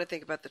 I don't want to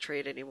think about the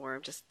trade anymore.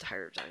 I'm just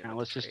tired of talking about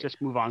let's the trade.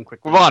 just move on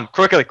quickly. Move on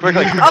quickly.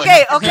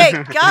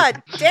 Okay.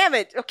 God damn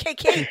it. Okay,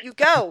 Kate, you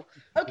go.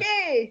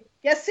 Okay.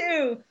 Guess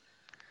who?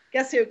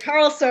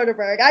 Carl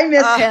Soderberg. I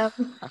miss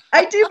him.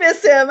 I do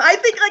miss him. I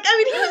think,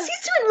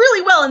 he's doing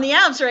really well in the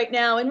Avs right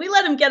now, and we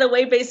let him get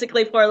away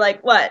basically for, a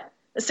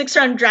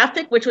 6th-round draft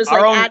pick, which was,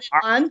 added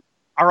on.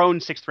 Our own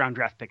 6th-round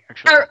draft pick,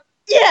 actually.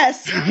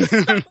 Yes. So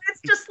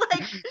it's just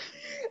like,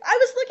 I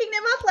was looking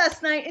him up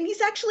last night, and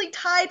he's actually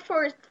tied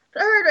for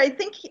third, I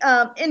think,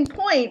 in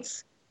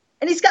points.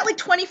 And he's got,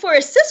 24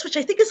 assists, which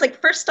I think is,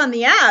 first on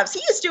the Avs.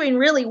 He is doing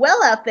really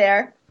well out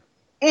there.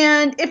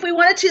 And if we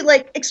wanted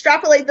to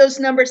extrapolate those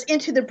numbers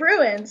into the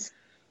Bruins,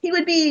 he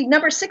would be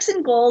number 6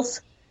 in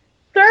goals,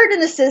 3rd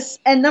in assists,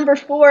 and number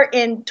 4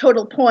 in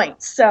total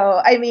points. So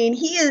I mean,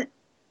 he is,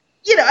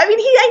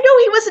 I know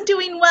he wasn't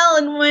doing well,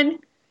 and when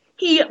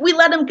we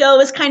let him go, it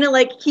was kind of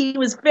like he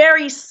was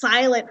very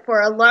silent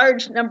for a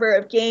large number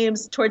of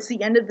games towards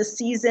the end of the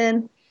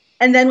season.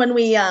 And then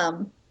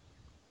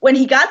when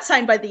he got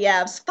signed by the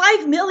Avs,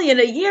 $5 million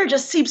a year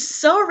just seems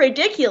so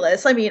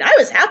ridiculous. I mean, I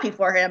was happy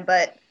for him,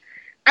 but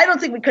I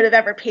don't think we could have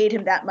ever paid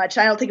him that much.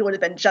 I don't think it would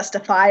have been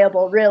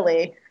justifiable,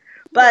 really.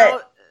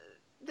 But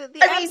the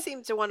Avs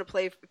seem to want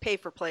to pay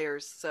for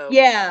players. So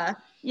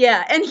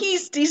yeah, and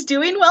he's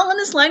doing well on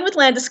his line with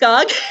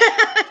Landeskog,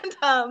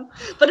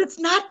 but it's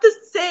not the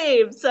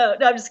same. So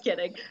no, I'm just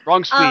kidding.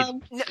 Wrong speed. I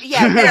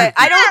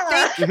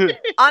don't think.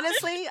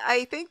 Honestly,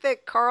 I think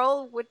that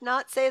Carl would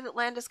not say that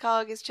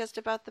Landeskog is just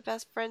about the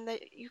best friend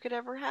that you could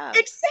ever have.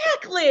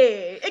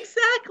 Exactly.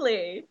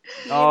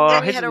 We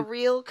had a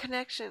real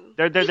connection.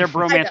 Their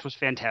bromance was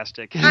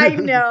fantastic. I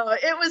know,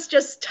 it was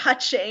just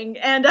touching,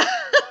 and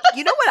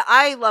you know what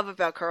I love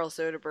about Carl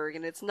Soderberg,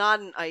 and it's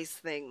not an ice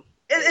thing.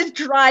 It's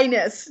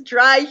dryness.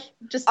 Dry.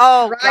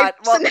 God.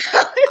 Well,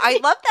 I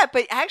love that,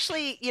 but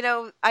actually,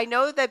 I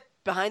know that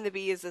Behind the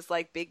Bee is this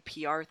big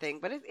PR thing,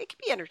 but it can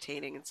be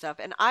entertaining and stuff.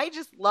 And I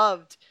just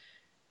loved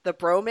the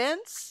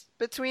bromance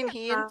between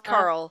he and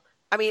Carl.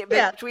 I mean,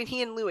 between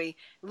he and Louis.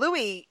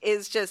 Louis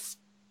is just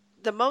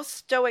the most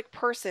stoic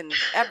person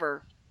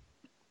ever.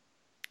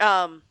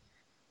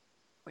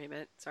 Wait a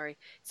minute, sorry.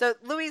 So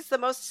Louis is the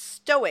most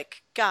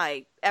stoic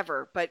guy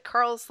ever, but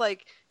Carl's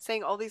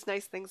saying all these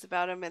nice things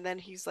about him, and then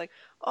he's like,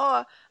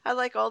 "Oh, I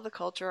like all the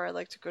culture. I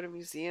like to go to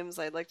museums.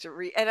 I like to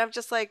read." And I'm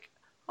just like,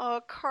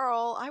 "Oh,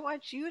 Carl, I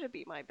want you to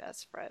be my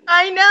best friend."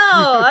 I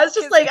know. I was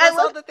just I love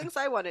all the things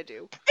I want to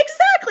do.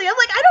 Exactly. I'm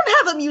I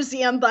don't have a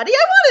museum buddy.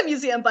 I want a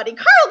museum buddy.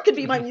 Carl could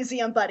be my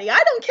museum buddy.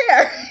 I don't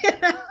care.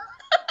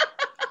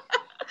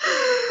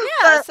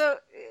 Yeah. So.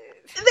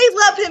 They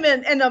love him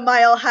in a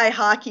Mile High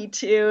Hockey,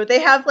 too. They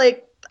have,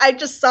 I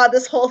just saw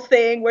this whole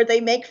thing where they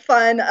make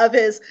fun of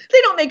they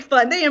don't make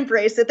fun, they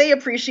embrace it. They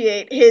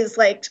appreciate his,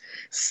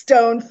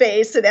 stone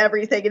face and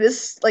everything, and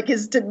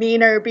his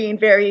demeanor being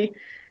very,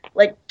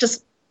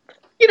 just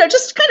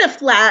kind of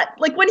flat.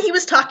 When he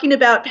was talking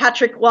about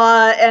Patrick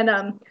Waugh and,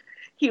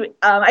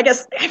 I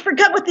guess, I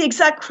forgot what the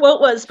exact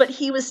quote was, but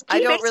I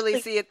don't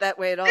really see it that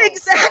way at all.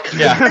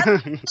 Exactly. Yeah. That's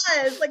what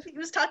it was. He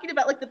was talking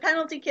about, the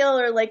penalty kill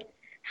or,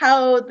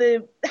 how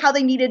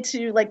they needed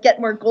to like get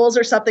more goals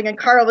or something, and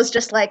Carl was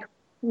just like,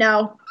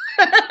 no.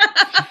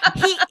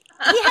 He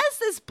has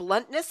this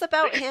bluntness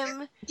about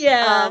him.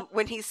 Yeah.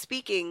 When he's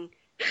speaking,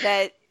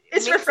 that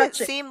it's makes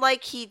refreshing. It seem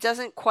like he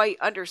doesn't quite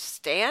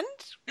understand,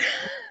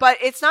 but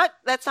it's not.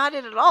 That's not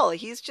it at all.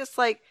 He's just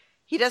like,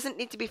 he doesn't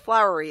need to be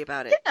flowery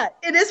about it. Yeah,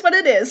 it is what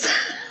it is.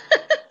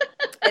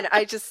 And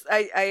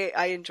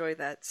I enjoy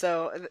that.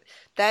 So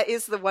that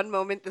is the one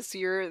moment this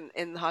year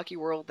in the hockey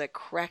world that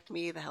cracked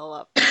me the hell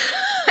up.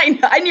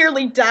 I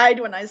nearly died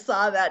when I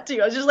saw that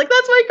too. I was just like,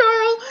 that's my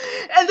Carl.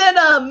 And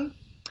then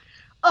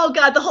oh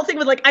god, the whole thing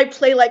with like, I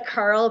play like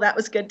Carl, that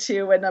was good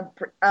too. When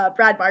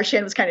Brad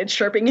Marchand was kind of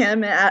chirping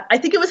him I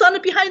think it was on the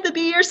Behind the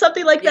Bee or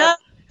something like that.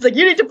 It's like,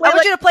 you need to play. I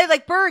want you to play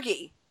like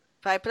Bergie.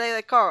 If I play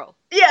like Carl.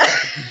 Yeah.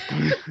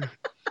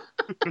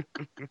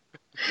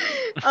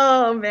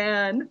 Oh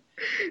man.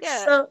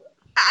 Yeah. So,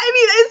 I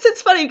mean,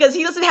 it's funny because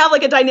he doesn't have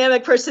like a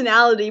dynamic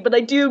personality, but I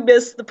do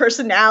miss the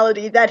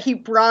personality that he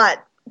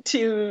brought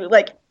to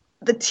like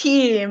the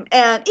team.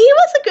 And he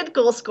was a good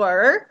goal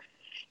scorer,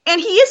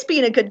 and he is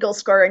being a good goal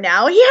scorer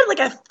now. He had like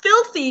a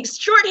filthy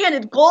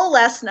shorthanded goal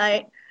last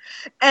night,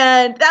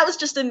 and that was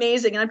just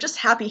amazing. And I'm just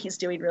happy he's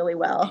doing really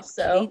well.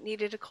 So he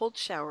needed a cold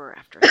shower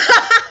after.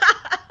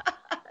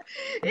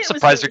 I'm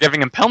surprised they're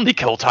giving him penalty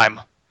kill time.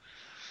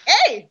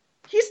 Hey,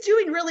 he's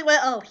doing really well.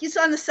 Oh, he's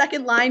on the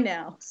second line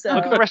now. So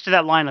look at the rest of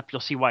that lineup.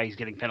 You'll see why he's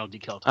getting penalty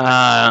kill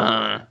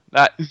time.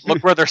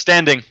 Look where they're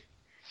standing.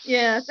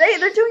 Yeah,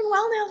 they're doing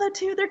well now though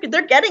too.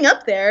 They're getting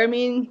up there. I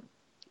mean,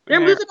 they're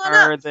moving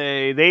on up.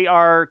 They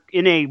are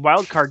in a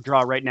wild card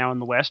draw right now in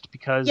the West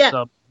because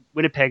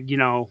Winnipeg,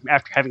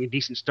 after having a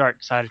decent start,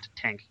 decided to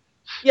tank.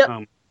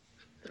 Yep.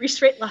 3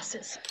 straight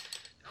losses.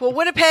 Well,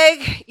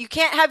 Winnipeg, you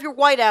can't have your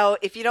whiteout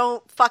if you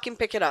don't fucking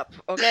pick it up,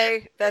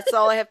 okay? That's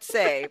all I have to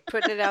say.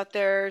 Putting it out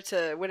there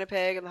to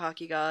Winnipeg and the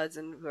hockey gods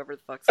and whoever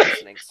the fuck's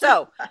listening.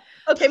 So,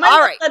 okay,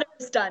 my letter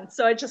is done,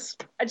 so I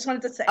just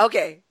wanted to say.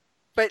 Okay,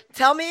 but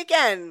tell me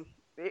again.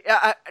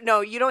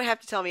 No, you don't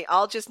have to tell me.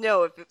 I'll just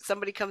know if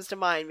somebody comes to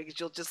mind because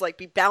you'll just like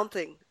be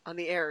bouncing on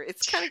the air.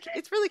 It's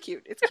really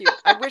cute. It's cute.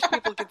 I wish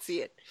people could see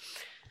it.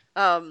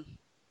 I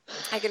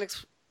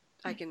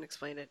can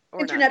explain it. Or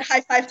Internet not.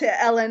 high five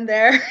to Ellen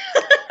there.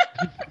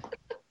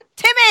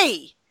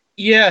 Timmy!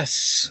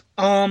 Yes.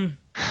 I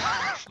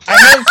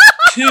have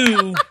 2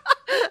 totally caught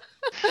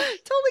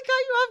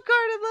you off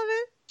guard. I love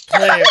it.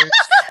 players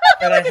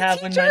that I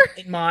have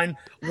in mind.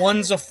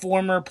 One's a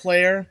former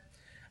player,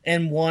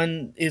 and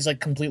one is like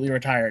completely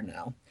retired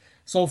now.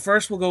 So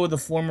first we'll go with the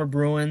former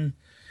Bruin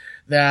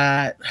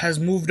that has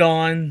moved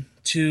on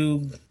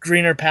to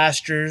greener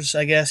pastures,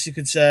 I guess you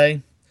could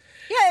say.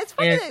 Yeah, it's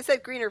funny that I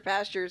said greener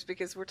pastures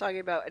because we're talking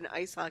about an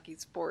ice hockey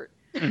sport.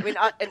 I mean,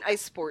 an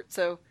ice sport.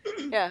 So,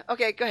 yeah.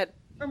 Okay, go ahead.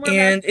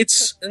 And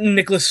it's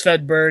Nicholas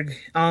Fedberg.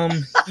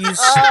 He's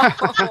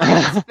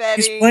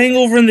He's playing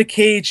over in the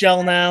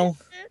KHL now,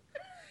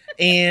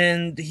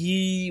 and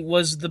he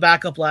was the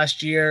backup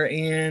last year,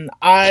 and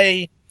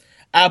I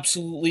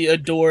absolutely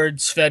adored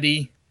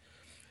Sveti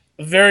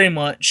very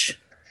much,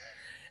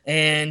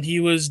 and he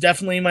was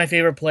definitely my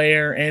favorite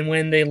player, and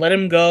when they let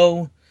him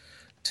go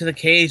to the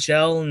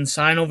KHL and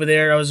sign over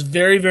there, I was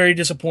very, very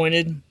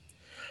disappointed.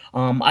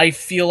 I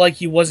feel like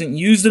he wasn't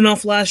used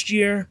enough last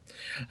year.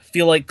 I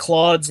feel like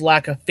Claude's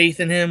lack of faith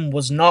in him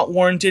was not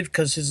warranted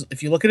because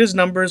if you look at his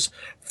numbers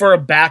for a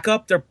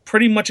backup, they're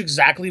pretty much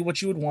exactly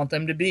what you would want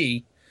them to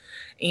be.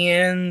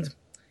 And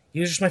he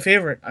was just my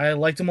favorite. I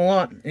liked him a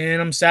lot,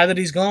 and I'm sad that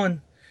he's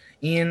gone.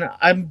 And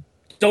I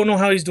don't know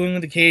how he's doing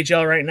with the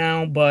KHL right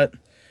now, but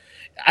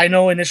I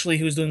know initially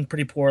he was doing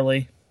pretty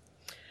poorly.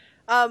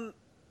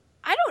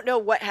 I don't know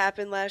what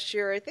happened last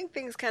year. I think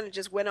things kind of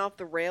just went off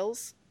the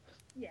rails.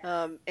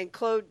 Yeah. And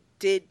Claude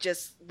did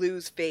just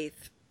lose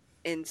faith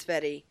in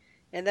Sveti,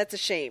 and that's a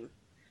shame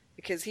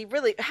because he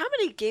really. How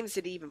many games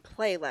did he even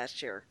play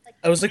last year?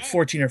 I was like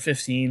 14 or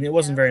 15. It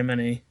wasn't very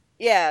many.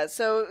 Yeah,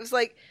 so it was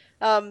like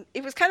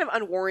it was kind of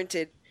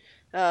unwarranted,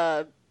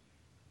 but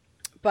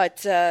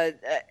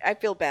I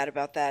feel bad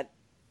about that.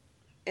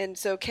 And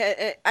so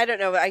I don't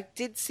know. I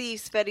did see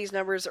Sveti's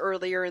numbers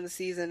earlier in the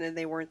season, and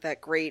they weren't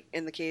that great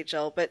in the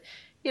KHL. But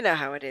you know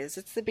how it is.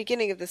 It's the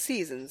beginning of the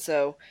season,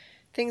 so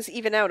things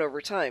even out over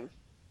time.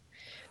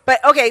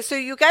 But, okay, so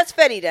you got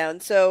Sveti down,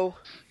 so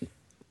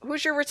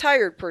who's your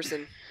retired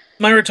person?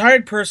 My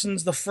retired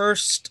person's the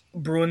first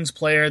Bruins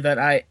player that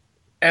I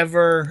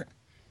ever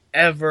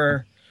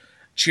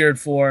cheered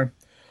for.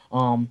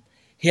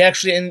 He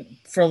actually,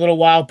 for a little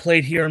while,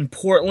 played here in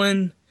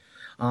Portland.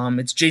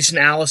 It's Jason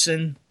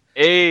Allison.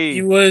 Hey.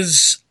 He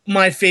was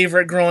my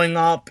favorite growing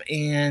up,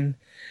 and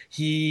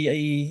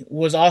he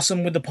was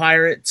awesome with the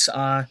Pirates.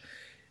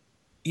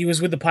 He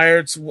was with the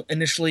Pirates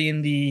initially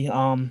in the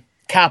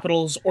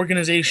Capitals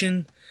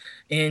organization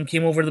and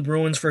came over to the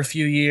Bruins for a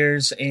few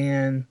years,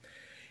 and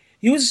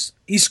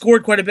he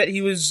scored quite a bit.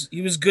 He was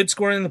good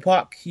scoring the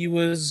puck. He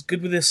was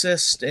good with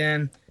assists,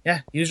 and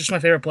yeah, he was just my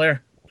favorite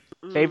player.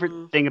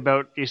 favorite thing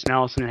about Jason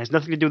Allison, it has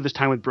nothing to do with his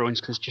time with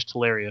Bruins because it's just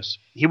hilarious.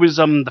 He was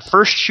the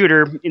first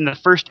shooter in the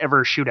first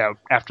ever shootout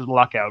after the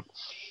lockout.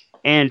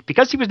 And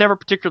because he was never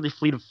particularly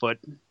fleet of foot,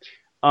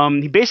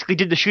 he basically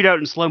did the shootout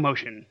in slow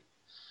motion.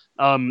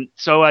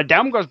 So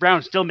Down Goes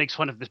Brown still makes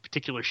fun of this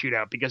particular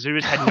shootout because it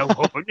just had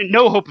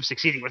no hope of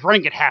succeeding. It was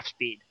running at half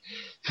speed.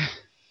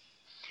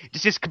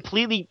 just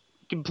completely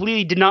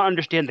did not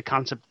understand the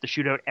concept of the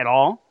shootout at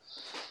all.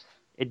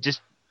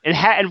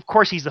 And of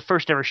course he's the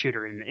first ever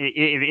shooter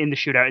in the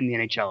shootout in the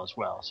NHL as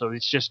well. So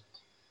it's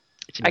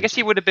I guess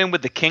he would have been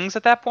with the Kings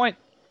at that point.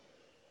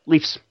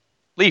 Leafs.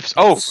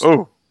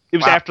 Oh. It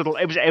was after would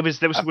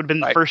have been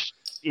the first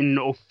in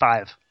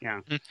 2005. Yeah.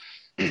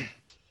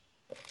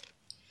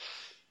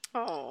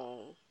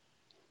 Oh.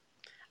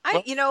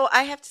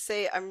 I have to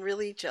say I'm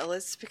really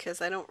jealous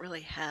because I don't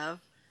really have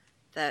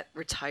that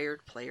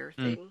retired player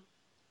thing.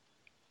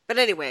 But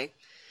anyway,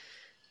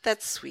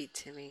 that's sweet,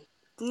 Timmy.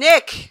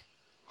 Nick!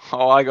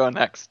 Oh, I go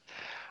next.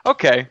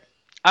 Okay.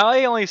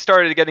 I only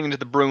started getting into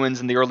the Bruins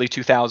in the early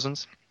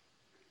 2000s.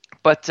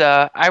 But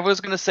I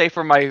was going to say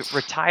for my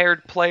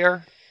retired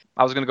player,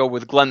 I was going to go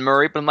with Glenn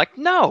Murray, but I'm like,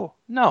 no.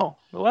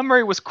 Glenn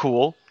Murray was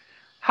cool.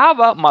 How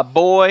about my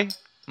boy,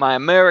 my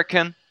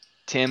American,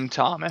 Tim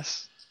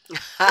Thomas?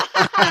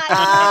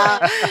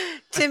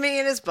 Timmy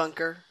in his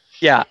bunker.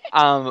 Yeah.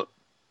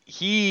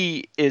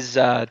 He is,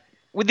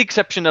 with the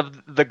exception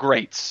of the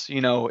greats,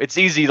 it's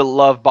easy to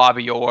love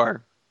Bobby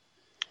Orr,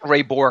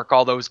 Ray Bourque,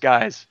 all those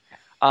guys.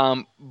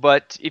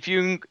 But if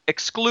you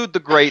exclude the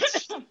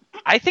greats,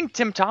 I think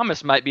Tim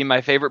Thomas might be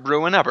my favorite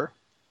Bruin ever.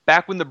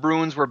 Back when the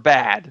Bruins were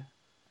bad,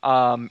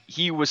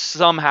 he was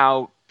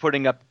somehow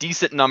putting up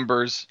decent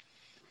numbers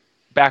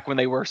back when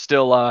they were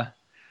still, I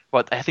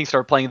think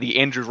started playing the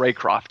Andrew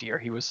Raycroft year.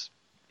 He was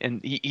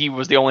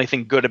the only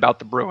thing good about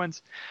the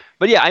Bruins.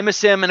 But yeah, I miss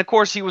him. And of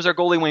course, he was our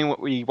goalie when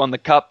we won the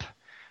Cup.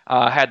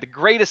 Had the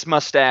greatest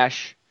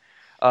mustache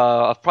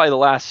of probably the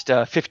last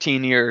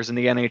 15 years in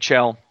the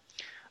NHL.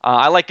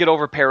 I like it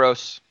over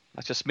Peros.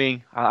 That's just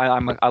me.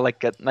 I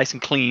like it nice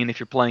and clean if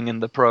you're playing in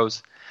the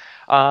pros.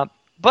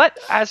 But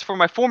as for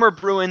my former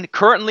Bruin,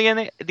 currently in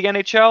the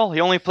NHL, he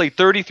only played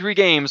 33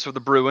 games for the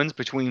Bruins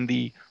between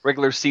the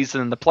regular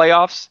season and the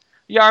playoffs.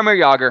 Jaromir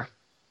Jagr.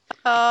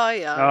 Oh,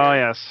 yeah. Oh,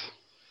 yes.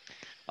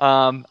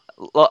 Come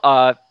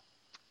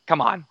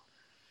on.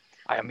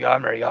 I am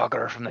Jaromir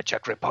Jagr from the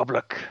Czech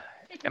Republic.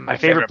 And my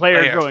favorite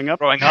player growing up.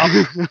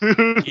 Jaromir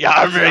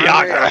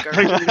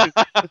Jagr.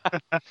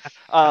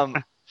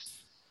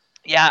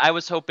 Yeah, I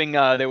was hoping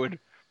they would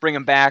bring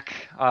him back.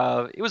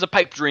 It was a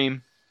pipe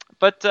dream.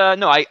 But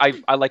no,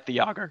 I like the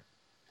Jagr.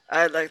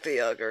 I like the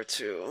Jagr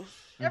too.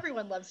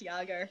 Everyone loves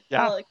Jagr.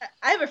 Yeah. Well,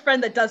 I have a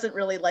friend that doesn't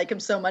really like him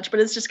so much, but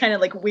it's just kind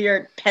of like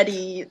weird,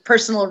 petty,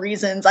 personal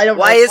reasons. I don't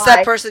know why. Why is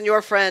that person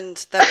your friend?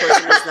 That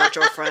person is not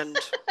your friend.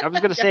 I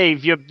was gonna say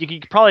you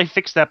could probably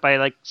fix that by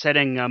like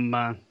setting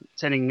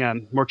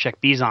more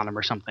Czech bees on him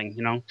or something.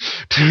 Oh,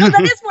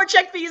 that is more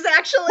Czech bees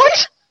actually.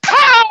 What?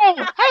 How? How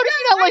do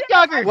you not like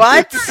Jagr?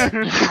 What?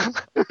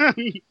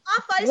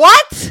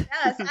 What?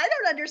 Yes, I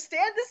don't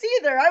understand this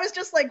either. I was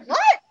just like, what?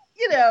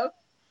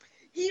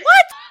 What?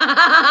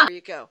 There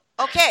you go.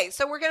 Okay,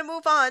 so we're gonna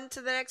move on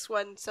to the next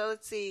one. So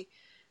let's see.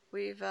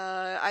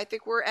 I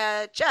think we're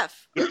at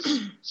Jeff.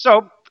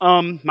 So,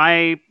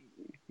 I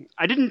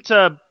didn't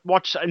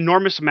watch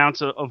enormous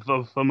amounts of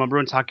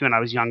Bruins hockey when I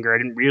was younger. I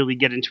didn't really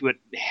get into it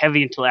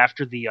heavy until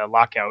after the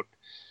lockout.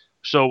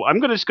 So I'm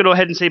gonna just go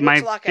ahead and say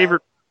my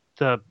favorite,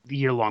 the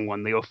year-long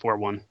one, the 2004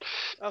 one.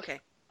 Okay.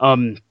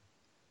 And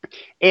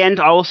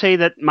I will say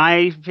that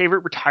my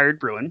favorite retired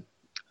Bruin,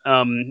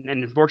 and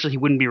unfortunately he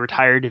wouldn't be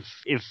retired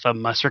if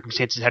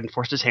circumstances hadn't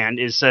forced his hand,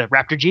 is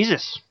Raptor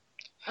Jesus.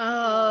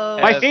 Oh.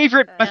 My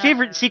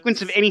favorite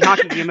sequence of any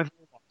hockey game I've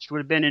ever watched would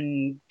have been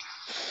in,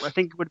 I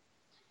think it would.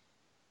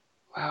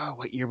 Wow,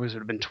 what year was it? It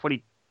would have been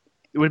 20.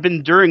 It would have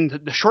been during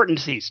the shortened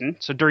season.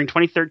 So during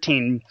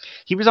 2013,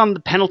 he was on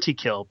the penalty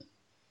kill,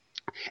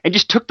 and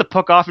just took the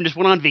puck off and just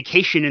went on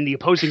vacation in the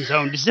opposing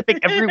zone, just zipping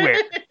everywhere,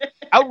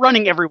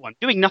 outrunning everyone,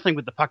 doing nothing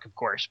with the puck, of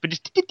course, but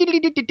just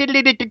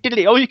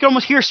oh, you can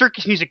almost hear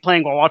circus music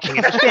playing while watching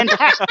it. It was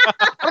fantastic.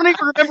 I don't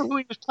even remember who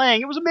he was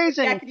playing. It was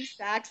amazing. Jackety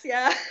Stacks,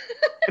 yeah.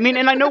 I mean,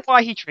 and I know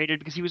why he traded,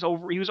 because he was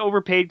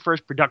overpaid for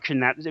his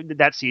production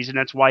that season.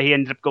 That's why he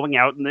ended up going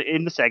out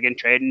in the second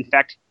trade. In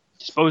fact,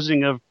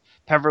 disposing of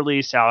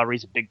Peverley's salary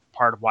is a big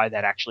part of why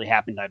that actually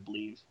happened, I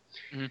believe.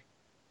 Mm-hmm.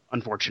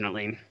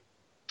 Unfortunately.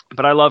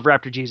 But I love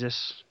Raptor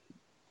Jesus.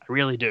 I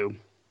really do.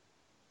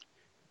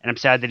 And I'm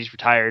sad that he's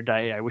retired.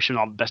 I wish him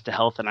all the best of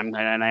health, and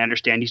I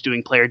understand he's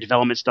doing player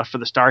development stuff for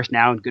the Stars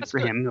now, and That's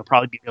good. Him. He'll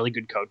probably be a really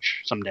good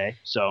coach someday.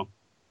 So,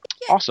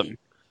 yeah. Awesome.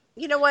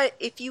 You know what?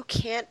 If you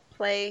can't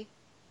play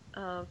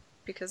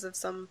because of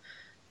some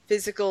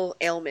physical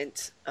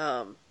ailment,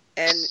 and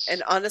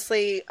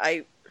honestly,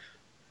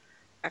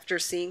 after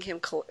seeing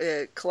him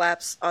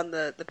collapse on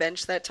the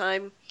bench that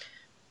time,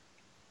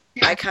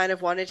 I kind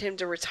of wanted him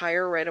to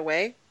retire right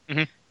away.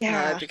 Mm-hmm.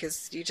 Yeah.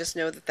 Because you just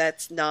know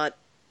that's not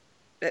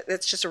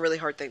That's just a really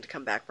hard thing to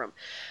come back from.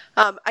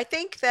 I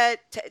think that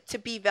to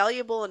be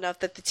valuable enough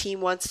that the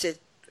team wants to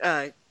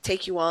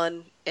take you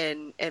on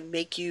and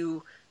make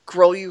you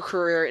grow your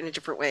career in a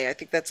different way, I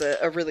think that's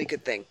a really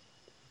good thing.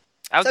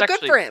 Good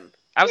for him.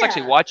 I was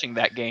actually watching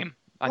that game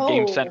on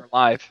Game Center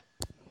Live.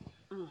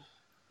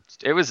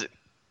 It was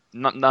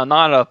not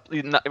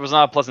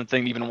a pleasant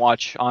thing to even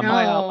watch on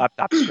my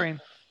laptop screen.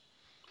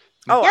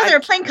 They were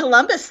playing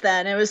Columbus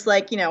then. It was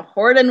like,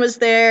 Horton was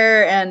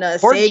there and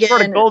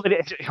Sagan.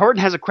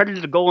 Horton has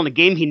accredited a goal in a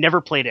game he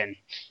never played in.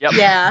 Yep.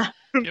 Yeah.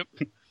 Yep.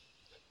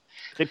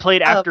 They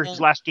played after his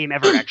last game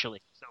ever,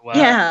 actually. So,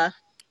 yeah.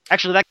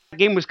 Actually, that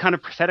game was kind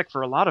of prophetic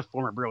for a lot of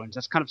former Bruins.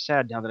 That's kind of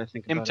sad now that I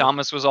think about it. Tim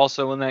Thomas was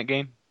also in that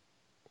game.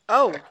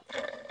 Oh.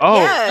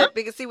 Yeah,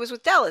 because he was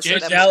with Dallas. Yeah,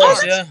 so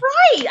Dallas, that's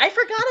right. I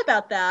forgot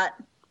about that.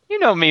 You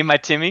know me, my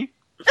Timmy.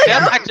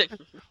 Yeah,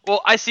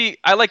 actually,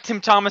 I like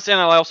Tim Thomas, and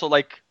I also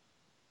like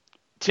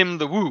Tim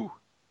the Woo,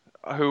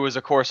 who is,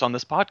 of course, on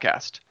this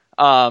podcast.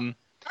 So,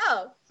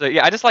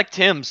 yeah, I just like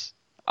Tim's.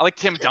 I like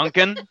Tim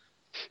Duncan.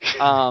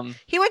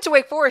 He went to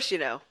Wake Forest,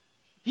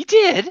 He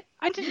did?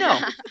 I didn't know.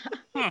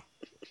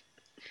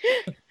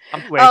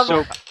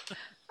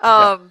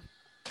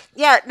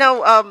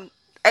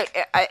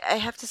 I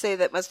have to say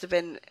that must have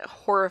been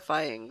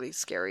horrifyingly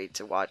scary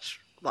to watch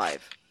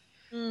live.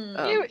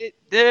 It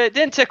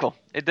didn't tickle.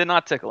 It did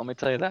not tickle, let me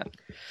tell you that.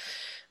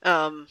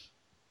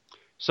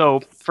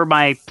 So, for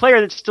my player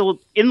that's still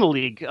in the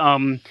league,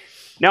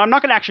 now I'm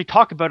not going to actually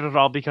talk about it at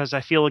all because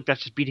I feel like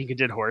that's just beating a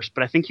dead horse,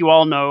 but I think you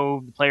all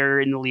know the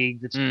player in the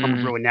league that's from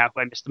a Bruin now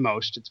who I miss the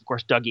most. It's, of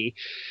course, Dougie.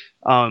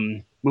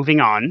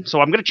 Moving on. So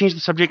I'm going to change the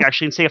subject,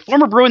 actually, and say a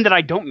former Bruin that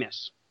I don't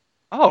miss.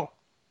 Oh.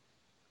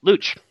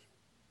 Luch.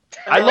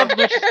 I loved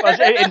Luch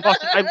in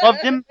Boston.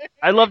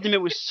 I loved him.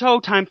 It was so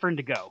time for him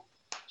to go.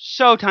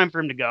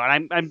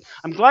 And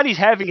I'm glad he's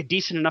having a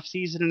decent enough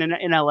season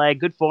in LA.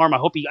 Good form. I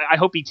hope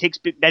he takes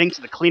betting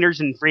to the cleaners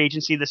in free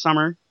agency this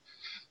summer.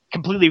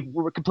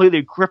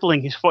 Completely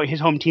crippling his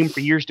home team for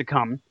years to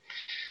come.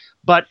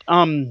 But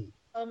oh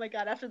my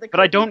God! After the but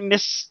I don't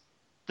miss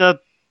the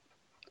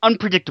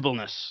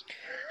unpredictableness.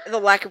 The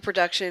lack of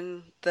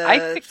production,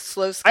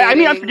 slow skating. I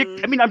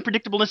mean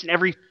unpredictableness in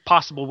every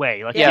possible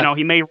way. Like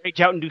he may rage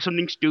out and do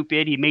something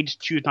stupid. He may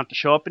just choose not to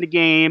show up in a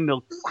game.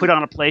 He'll quit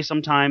on a play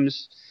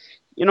sometimes.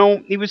 He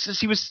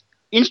was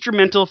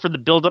instrumental for the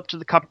build up to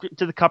the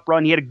cup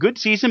run. He had a good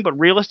season, but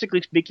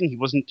realistically speaking, he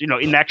wasn't. In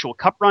the actual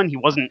cup run, he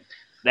wasn't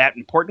that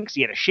important because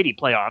he had a shitty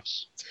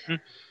playoffs.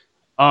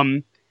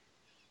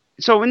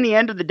 So in the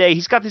end of the day,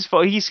 he's got this.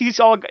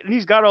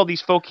 He's got all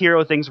these folk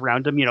hero things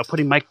around him.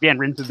 Putting Mike Van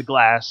Ryn through the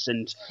glass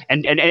and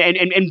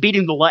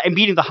beating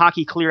the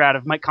hockey clear out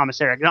of Mike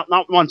Komisarek.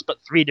 Not once, but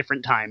 3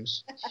 different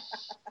times.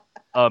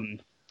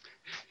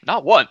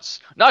 Not once,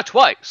 not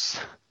twice,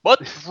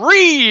 but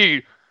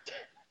 3.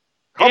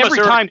 Every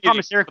time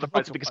Komisarek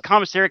votes because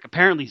Komisarek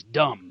apparently is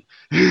dumb.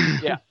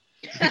 Yeah.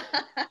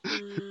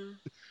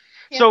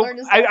 So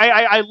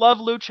I love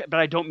Luch, but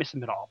I don't miss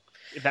him at all.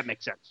 If that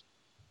makes sense.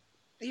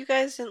 You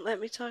guys didn't let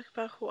me talk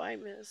about who I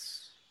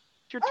miss.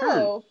 It's your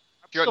turn.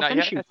 You're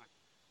not yet.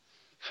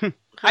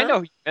 I know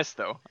who you missed,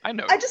 though. I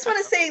know. I just want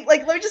to say,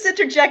 let me just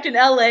interject in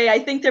LA. I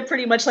think they're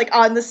pretty much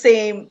on the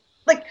same.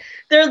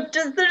 They're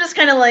just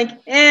kind of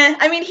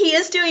I mean, he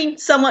is doing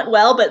somewhat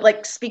well,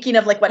 but speaking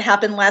of what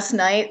happened last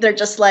night, they're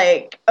just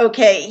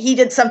okay, he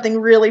did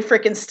something really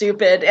freaking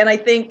stupid, and I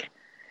think,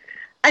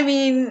 I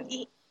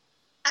mean.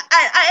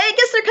 I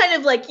guess they're kind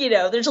of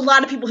there's a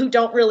lot of people who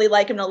don't really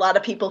like him and a lot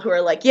of people who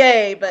are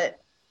yay, but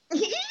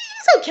he's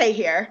okay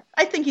here.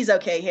 I think he's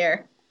okay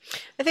here.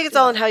 I think it's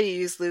all in how you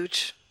use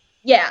Luch.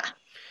 Yeah.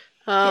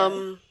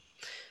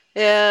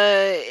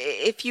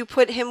 If you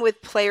put him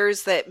with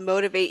players that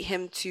motivate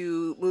him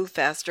to move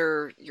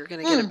faster, you're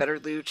going to get a better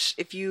Luch.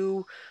 If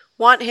you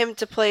want him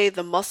to play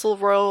the muscle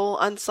role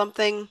on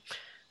something,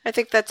 I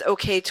think that's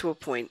okay to a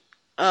point.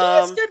 He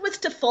is good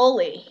with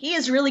Toffoli. He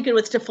is really good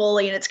with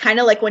Toffoli, and it's kind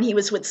of like when he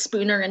was with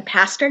Spooner and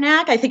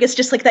Pasternak. I think it's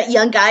just that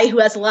young guy who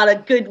has a lot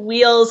of good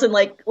wheels and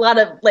a lot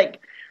of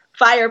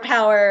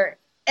firepower.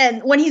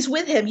 And when he's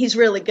with him, he's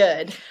really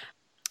good.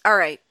 All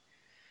right.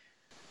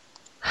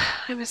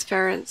 I miss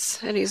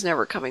Ference, and he's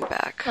never coming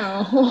back.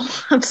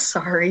 Oh, I'm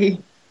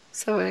sorry.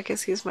 So I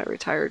guess he's my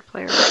retired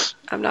player.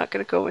 I'm not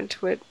going to go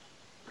into it.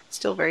 It's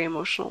still very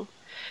emotional.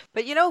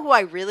 But you know who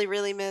I really,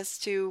 really miss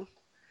too?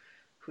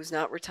 Who's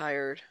not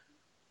retired?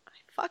 I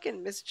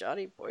fucking miss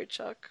Johnny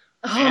Boychuk.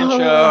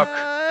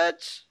 Oh,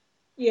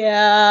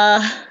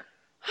 yeah.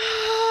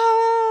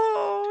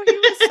 Oh, he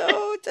was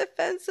so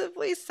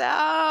defensively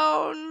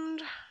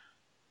sound.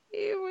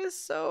 He was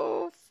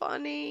so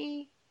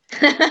funny.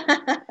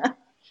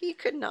 He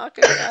could knock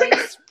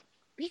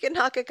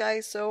a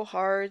guy so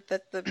hard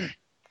that the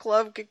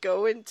glove could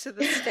go into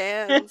the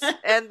stands,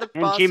 and the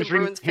Boston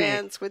Bruins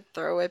fans would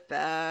throw it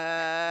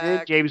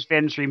back. James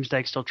Van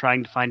Riemsdyk still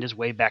trying to find his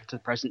way back to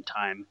the present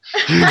time.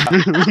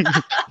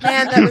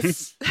 Man,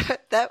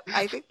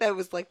 I think that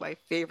was my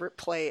favorite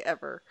play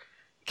ever.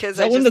 Is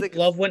that when the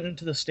glove went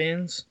into the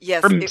stands?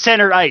 Yes. From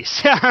center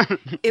ice.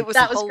 It was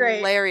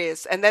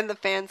hilarious. Great. And then the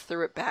fans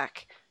threw it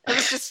back.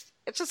 It's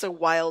just a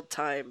wild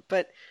time.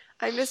 But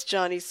I miss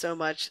Johnny so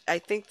much. I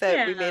think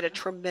that we made a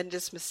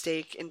tremendous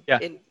mistake in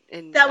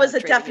that was a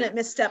definite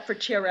misstep for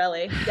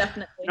Chiarelli.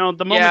 Definitely. No,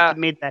 the moment that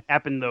made that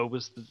happen, though,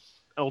 was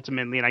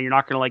ultimately, you're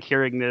not going to like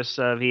hearing this,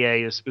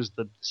 VA, was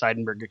the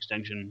Seidenberg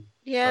extension.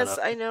 Yes,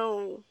 I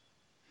know.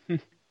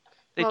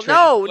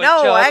 Actually,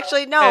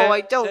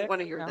 I don't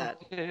want to hear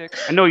that.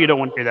 I know you don't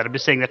want to hear that. I'm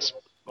just saying that's...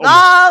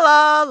 La,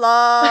 la,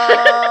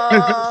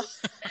 la.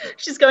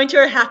 She's going to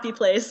her happy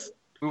place.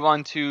 Move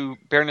on to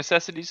bare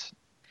necessities.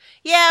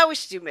 Yeah, we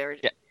should do marriage.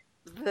 Yeah.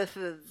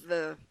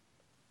 The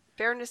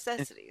bare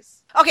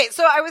necessities. Okay,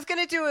 so I was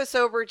going to do a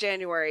sober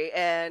January,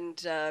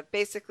 and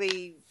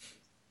basically,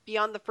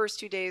 beyond the first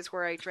 2 days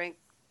where I drank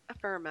a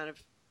fair amount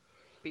of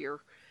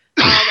beer,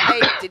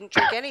 I didn't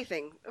drink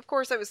anything. Of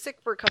course, I was sick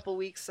for a couple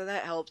weeks, so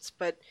that helped.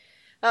 But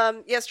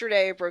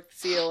yesterday, I broke the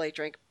seal. I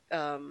drank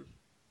a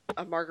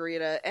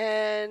margarita,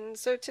 and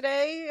so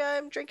today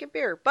I'm drinking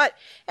beer. But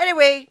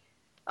anyway,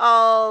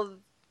 I'll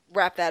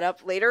wrap that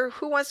up later.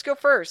 Who wants to go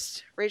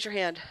first? Raise your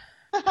hand.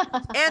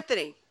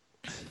 Anthony.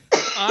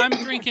 I'm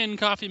drinking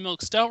coffee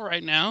milk stout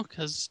right now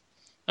because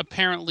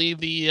apparently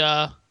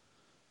the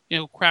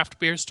craft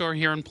beer store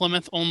here in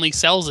Plymouth only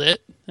sells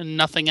it and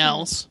nothing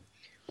else.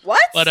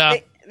 What?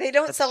 But they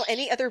don't sell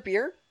any other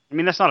beer? I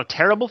mean, that's not a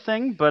terrible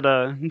thing, but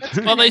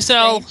well, they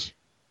sell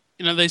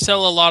they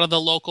sell a lot of the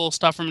local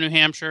stuff from New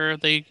Hampshire.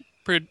 They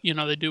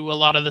do a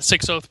lot of the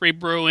 603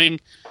 brewing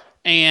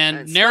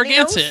and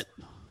Narragansett.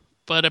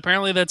 But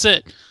apparently that's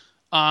it.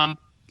 But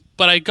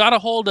I got a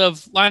hold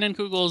of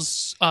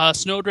Leinenkugel's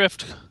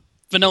Snowdrift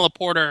Vanilla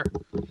Porter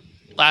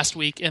last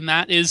week, and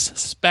that is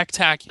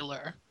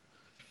spectacular.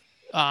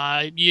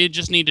 You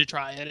just need to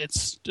try it.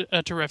 It's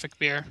a terrific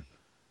beer.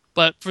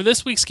 But for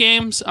this week's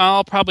games,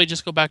 I'll probably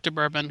just go back to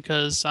bourbon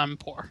because I'm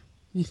poor.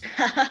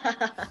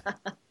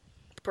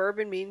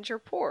 Bourbon means you're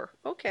poor.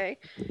 Okay.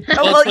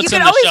 Oh, well, you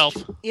can always... Shelf.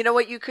 You know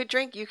what you could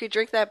drink? You could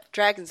drink that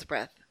Dragon's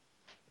Breath.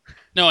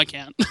 No, I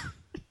can't.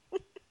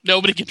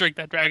 Nobody can drink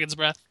that Dragon's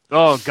Breath.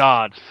 Oh,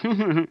 God.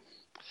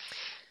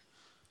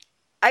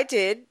 I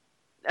did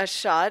a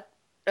shot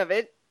of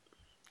it,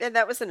 and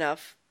that was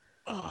enough.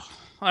 Oh,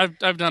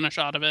 I've done a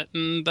shot of it,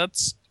 and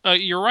that's...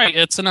 you're right,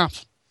 it's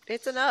enough.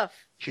 It's enough,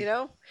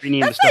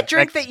 That's that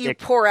drink that you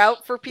pour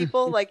out for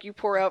people, like you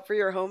pour out for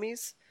your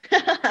homies,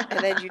 and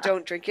then you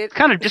don't drink it. It's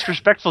kind of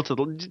disrespectful to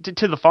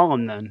the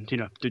fallen, then,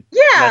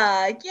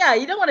 Yeah,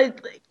 you don't want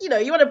to, you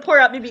want to pour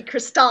out maybe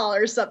Cristal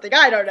or something.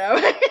 I don't know.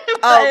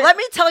 Let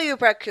me tell you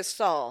about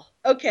Cristal.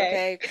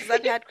 Okay, because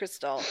I've had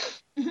Cristal.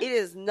 It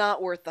is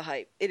not worth the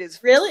hype. It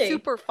is really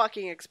super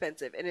fucking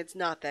expensive, and it's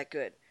not that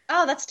good.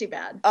 Oh, that's too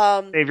bad.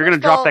 If you're going to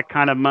drop that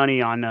kind of money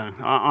on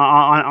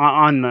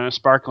the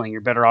sparkling,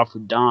 you're better off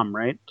with Dom,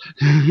 right?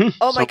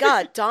 Oh my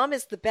God, Dom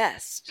is the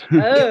best. It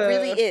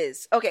really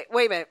is. Okay,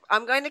 wait a minute.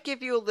 I'm going to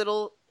give you a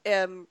little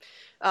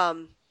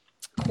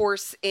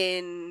course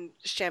in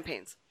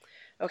champagnes.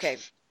 Okay,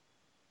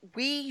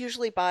 we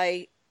usually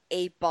buy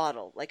a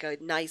bottle, like a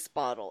nice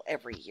bottle,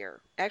 every year.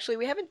 Actually,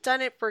 we haven't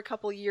done it for a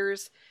couple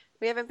years.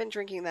 We haven't been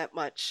drinking that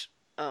much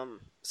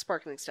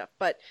sparkling stuff,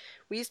 but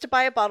we used to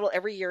buy a bottle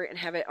every year and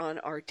have it on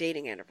our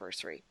dating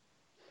anniversary.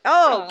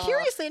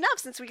 Curiously enough,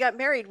 since we got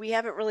married, we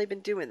haven't really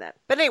been doing that.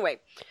 But anyway,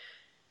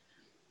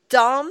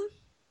 Dom,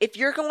 if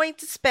you're going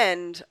to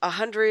spend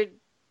 $100+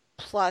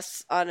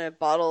 on a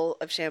bottle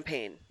of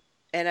champagne,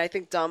 and I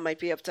think Dom might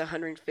be up to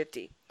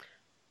 $150,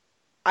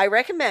 I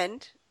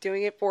recommend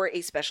doing it for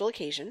a special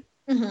occasion.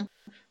 Mm-hmm.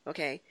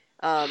 Okay,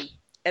 and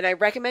I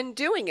recommend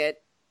doing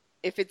it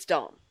if it's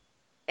Dom.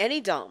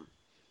 Any Dom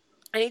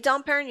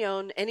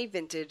Perignon, any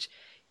vintage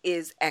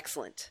is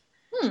excellent.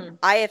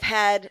 I have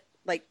had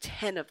like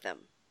 10 of them.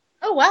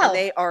 Oh, wow. And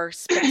they are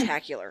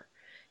spectacular.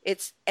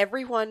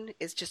 Everyone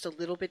is just a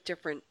little bit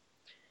different.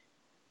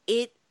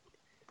 It's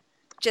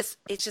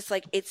just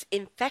like, it's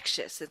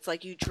infectious. It's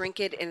like you drink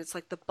it and it's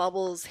like the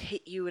bubbles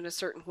hit you in a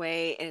certain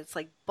way and it's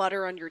like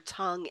butter on your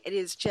tongue. It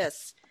is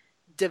just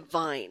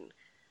divine.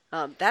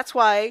 That's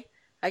why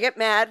I get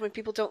mad when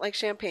people don't like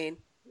champagne.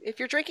 If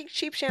you're drinking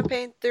cheap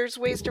champagne, there's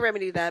ways to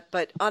remedy that.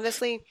 But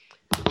honestly,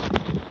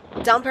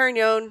 Dom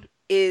Perignon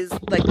is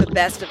like the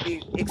best of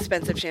the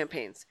expensive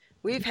champagnes.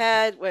 We've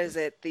had,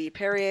 the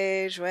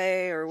Perrier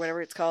Jouet or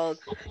whatever it's called.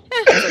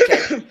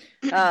 It's okay.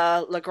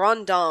 La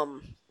Grande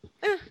Dame.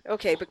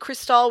 Okay, but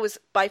Cristal was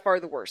by far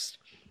the worst.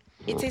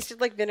 It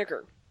tasted like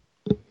vinegar.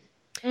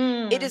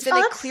 It is in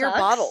a clear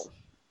bottle.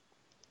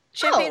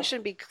 Champagne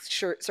shouldn't be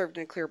served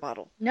in a clear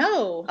bottle.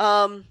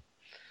 No.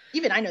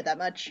 Even I know that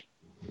much.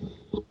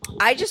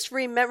 I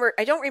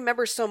don't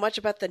remember so much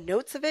about the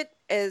notes of it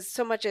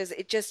so much as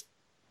it just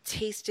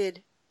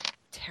tasted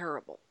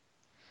terrible.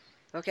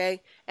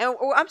 Okay? And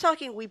I'm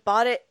talking, we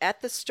bought it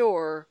at the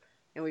store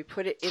and we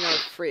put it in our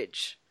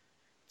fridge.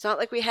 It's not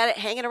like we had it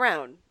hanging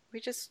around. We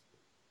just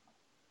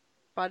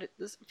bought it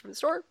from the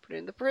store, put it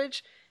in the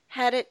fridge,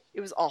 had it.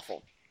 It was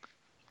awful.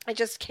 I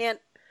just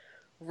can't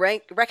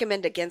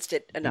recommend against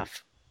it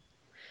enough.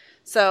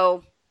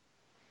 So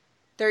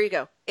there you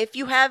go. If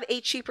you have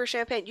a cheaper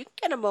champagne, you can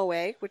get a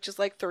Moet, which is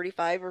like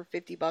 $35 or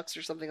 $50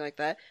 or something like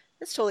that.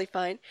 That's totally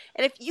fine.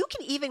 And if you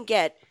can even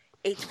get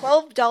a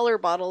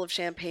 $12 bottle of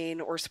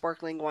champagne or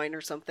sparkling wine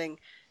or something,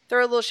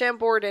 throw a little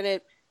Chambord in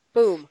it,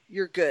 boom,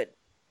 you're good.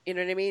 You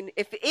know what I mean?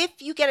 If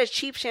you get a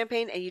cheap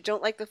champagne and you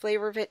don't like the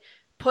flavor of it,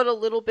 put a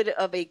little bit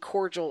of a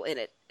cordial in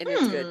it, and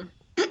it's good.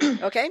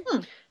 Okay?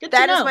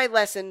 That is my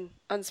lesson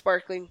on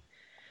sparkling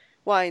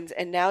wines,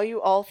 and now you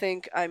all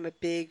think I'm a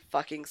big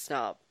fucking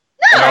snob.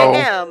 No. I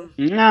am.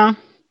 No.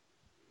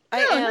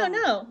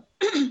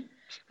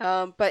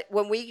 No. But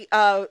when we,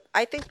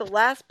 I think the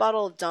last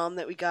bottle of Dom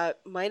that we got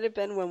might have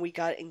been when we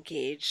got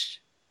engaged,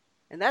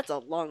 and that's a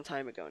long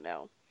time ago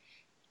now.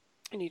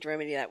 I need to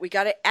remedy that. We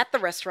got it at the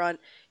restaurant.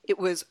 It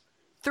was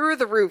through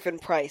the roof in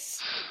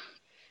price.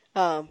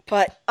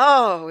 But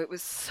it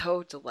was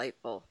so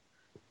delightful.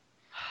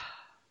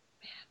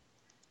 Man.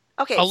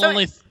 Okay,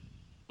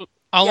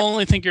 I'll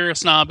only think you're a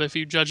snob if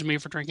you judge me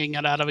for drinking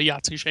it out of a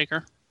Yahtzee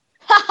shaker.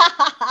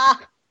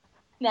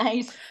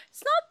 Nice.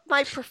 It's not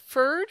my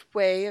preferred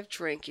way of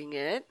drinking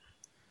it,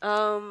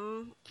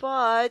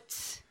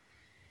 but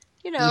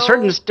you know,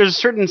 there's a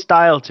certain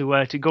style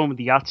to going with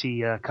the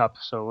Yahtzee cup.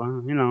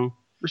 So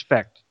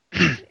respect.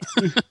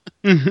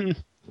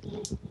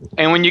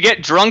 And when you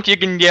get drunk, you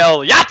can yell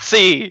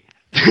Yahtzee.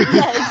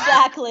 Yeah,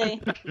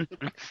 exactly.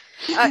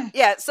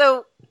 Yeah.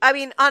 So I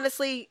mean,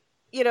 honestly,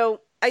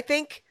 I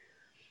think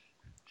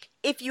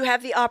if you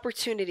have the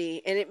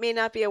opportunity, and it may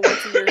not be a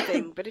once-a-year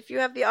thing, but if you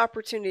have the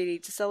opportunity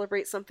to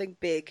celebrate something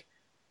big,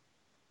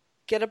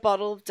 get a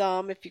bottle of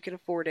Dom if you can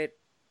afford it,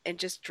 and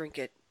just drink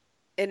it.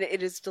 And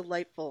it is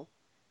delightful.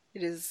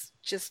 It is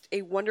just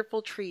a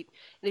wonderful treat.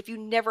 And if you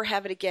never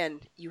have it again,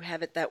 you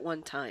have it that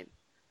one time.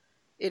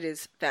 It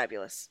is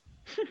fabulous.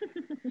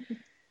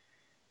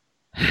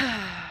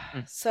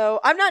 So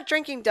I'm not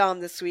drinking Dom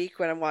this week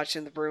when I'm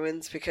watching the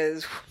Bruins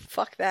because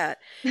fuck that.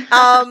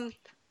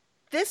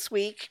 This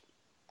week,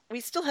 we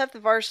still have the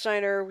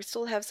Warsteiner, we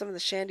still have some of the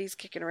Shandies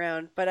kicking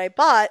around, but I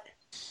bought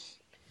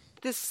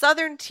this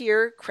Southern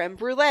Tier Creme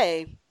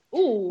Brulee,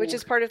 which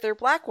is part of their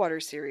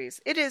Blackwater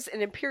series. It is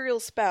an Imperial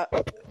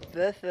Spout.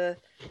 It's an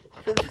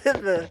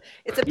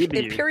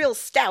Imperial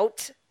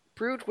Stout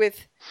brewed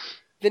with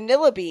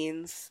vanilla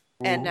beans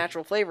and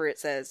natural flavor, it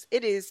says.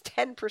 It is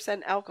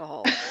 10%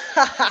 alcohol.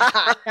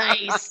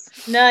 Nice.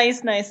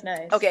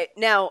 Okay,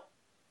 now,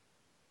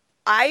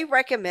 I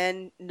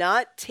recommend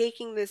not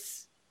taking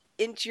this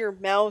into your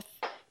mouth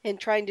and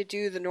trying to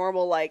do the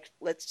normal,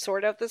 let's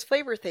sort out this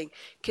flavor thing,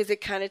 because it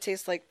kind of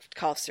tastes like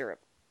cough syrup.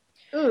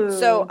 Ooh.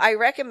 So I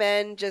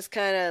recommend just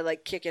kind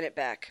of kicking it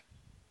back.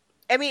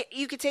 I mean,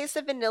 you could taste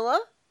the vanilla,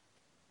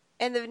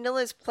 and the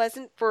vanilla is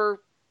pleasant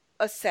for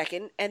a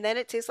second, and then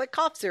it tastes like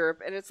cough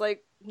syrup, and it's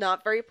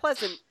not very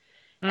pleasant.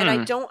 And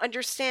I don't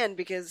understand,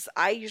 because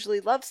I usually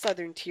love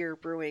Southern Tier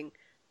Brewing,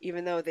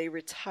 even though they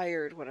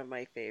retired one of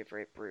my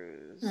favorite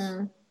brews.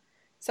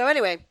 So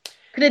anyway.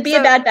 Could it be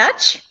a bad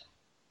batch?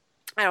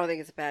 I don't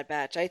think it's a bad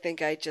batch. I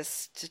think I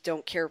just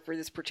don't care for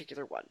this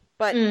particular one.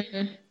 But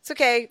it's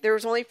okay. There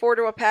was only 4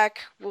 to a pack.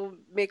 We'll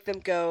make them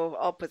go.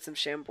 I'll put some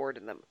Chambord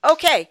in them.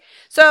 Okay.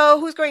 So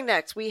who's going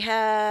next? We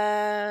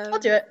have... I'll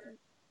do it.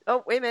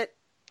 Oh, wait a minute.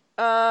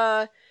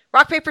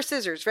 Rock, paper,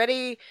 scissors.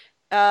 Ready?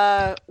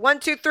 1,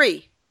 2,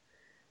 3.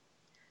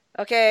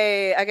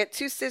 Okay. I got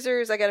 2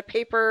 scissors. I got a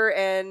paper.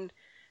 And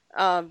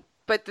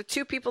but the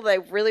 2 people that I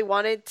really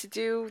wanted to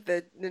do,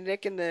 the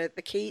Nick and the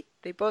Kate,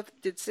 they both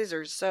did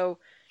scissors. So...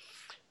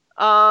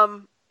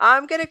 I'm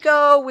going to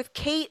go with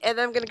Kate, and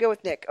then I'm going to go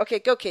with Nick. Okay,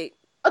 go Kate.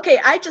 Okay,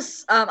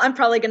 I'm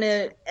probably going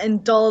to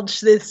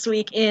indulge this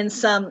week in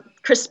some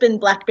Crispin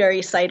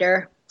blackberry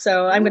cider.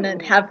 So I'm going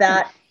to have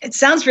that. It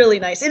sounds really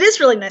nice. It is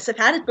really nice. I've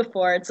had it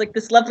before. It's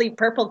this lovely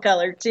purple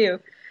color, too.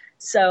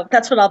 So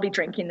that's what I'll be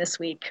drinking this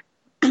week.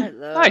 I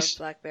love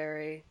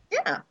blackberry.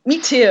 Yeah, me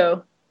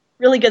too.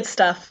 Really good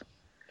stuff.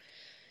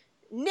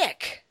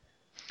 Nick.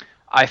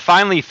 I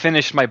finally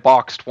finished my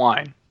boxed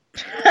wine.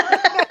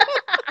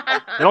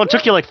 It only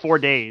took you 4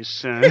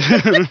 days.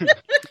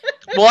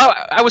 Well,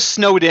 I was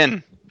snowed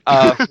in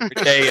for a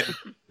day.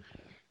 And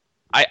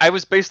I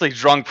was basically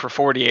drunk for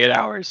 48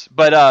 hours.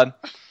 But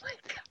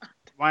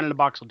wine in a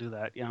box will do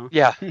that,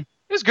 Yeah, it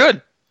was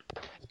good.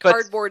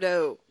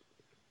 Cardboardo.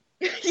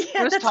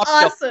 Yeah, that's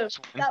awesome.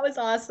 That was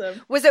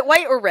awesome. Was it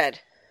white or red?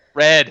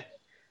 Red.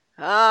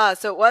 Ah,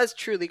 so it was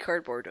truly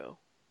Cardboardo.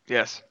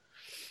 Yes.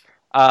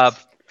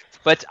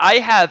 But I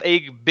have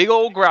a big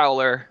old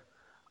growler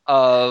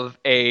of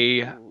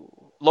a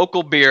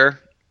local beer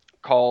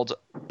called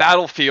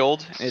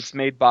Battlefield. It's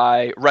made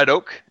by Red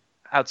Oak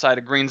outside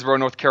of Greensboro,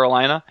 North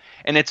Carolina,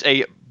 and it's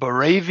a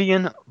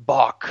Bavarian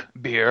Bock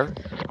beer.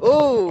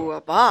 Ooh,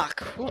 a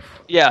Bock. Oof.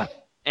 Yeah,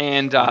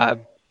 and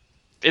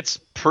it's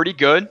pretty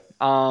good.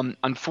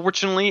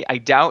 Unfortunately, I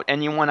doubt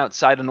anyone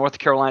outside of North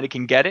Carolina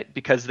can get it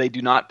because they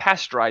do not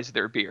pasteurize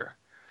their beer.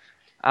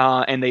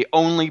 And they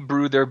only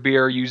brew their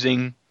beer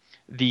using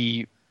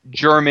the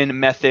German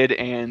method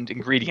and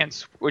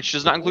ingredients, which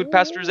does not include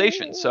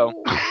pasteurization. So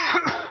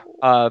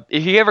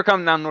If you ever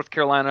come down to North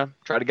Carolina,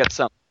 try to get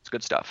some. It's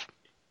good stuff.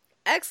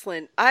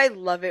 Excellent. I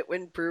love it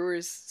when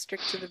brewers stick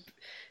to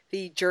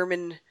the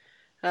German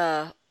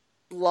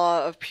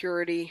law of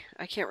purity.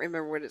 I can't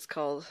remember what it's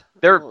called.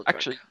 They're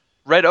actually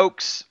Red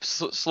Oak's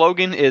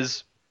slogan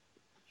is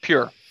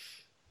pure.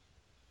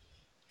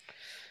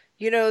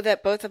 You know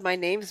that both of my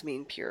names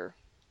mean pure.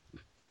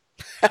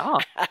 Ah,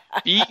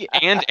 B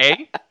and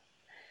A.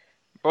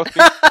 Both.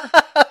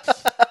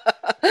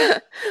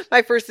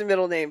 My first and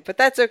middle name, but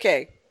that's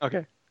okay.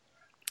 Okay.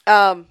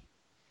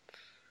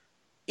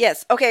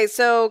 Yes. Okay.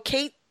 So,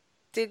 Kate,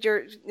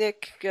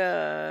 Nick? Tim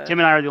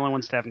and I are the only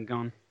ones that haven't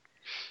gone.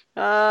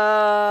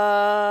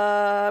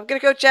 I'm gonna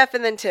go Jeff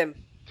and then Tim.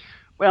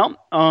 Well,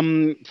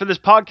 for this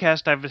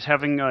podcast, I was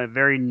having a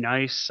very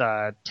nice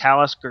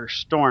Talisker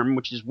Storm,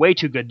 which is way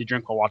too good to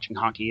drink while watching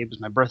hockey. It was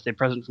my birthday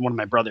present from one of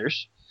my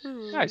brothers.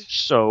 Nice.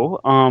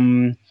 So,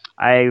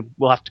 I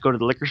will have to go to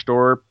the liquor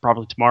store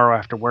probably tomorrow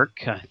after work.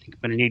 I think I'm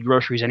going to need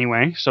groceries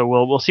anyway, so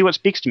we'll see what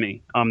speaks to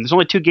me. There's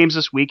only 2 games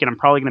this week, and I'm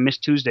probably going to miss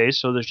Tuesdays,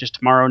 so there's just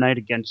tomorrow night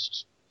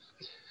against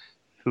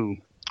who?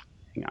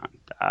 Hang on.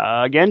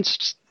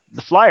 Against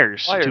the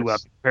Flyers. To be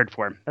prepared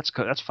for.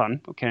 That's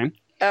fun. Okay.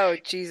 Oh,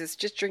 Jesus.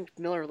 Just drink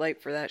Miller Lite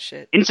for that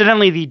shit.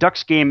 Incidentally, the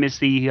Ducks game is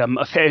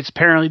it's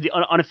apparently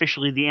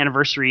unofficially the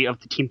anniversary of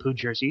the Team Pooh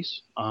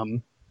jerseys.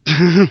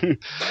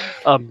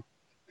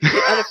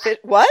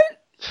 What?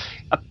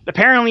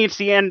 Apparently, it's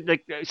the end,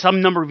 like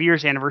some number of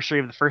years anniversary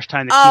of the first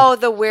time.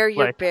 The wear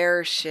your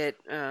bear shit.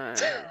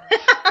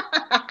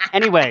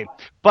 Anyway,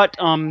 but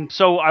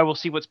so I will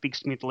see what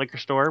speaks to me at the liquor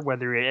store,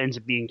 whether it ends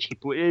up being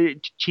cheap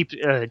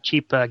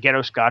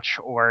ghetto scotch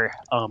or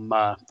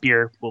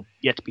beer will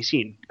yet to be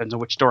seen. Depends on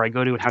which store I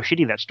go to and how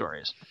shitty that store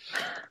is.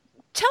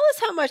 Tell us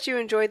how much you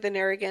enjoyed the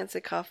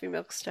Narragansett Coffee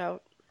Milk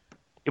Stout.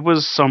 It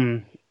was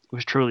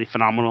truly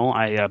phenomenal.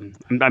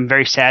 I'm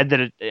very sad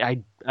that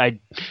I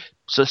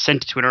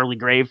sent it to an early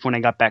grave when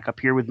I got back up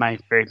here with my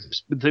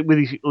with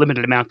the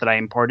limited amount that I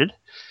imported.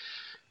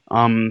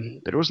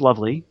 But it was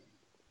lovely.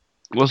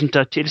 It wasn't.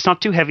 It's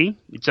not too heavy.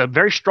 It's a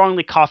very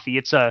strongly coffee.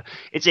 It's a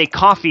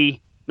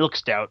coffee milk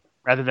stout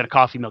rather than a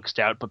coffee milk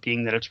stout. But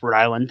being that it's Rhode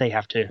Island, they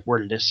have to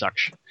word it as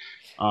such.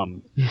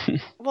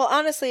 Well,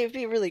 honestly, it'd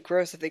be really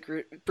gross if they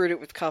brewed it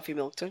with coffee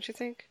milk, don't you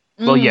think?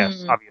 Well,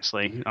 yes,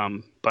 obviously. But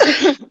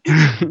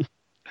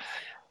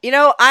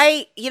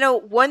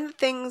one of the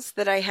things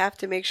that I have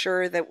to make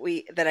sure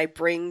that I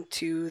bring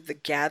to the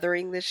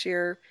gathering this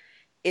year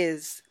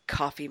is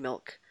coffee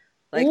milk,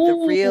 like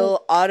the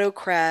real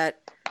autocrat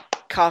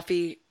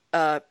coffee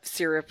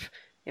syrup,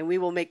 and we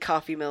will make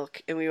coffee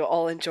milk, and we will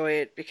all enjoy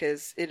it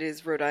because it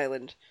is Rhode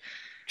Island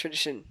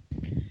tradition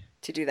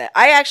to do that.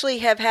 I actually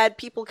have had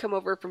people come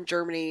over from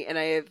Germany, and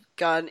I have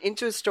gone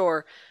into a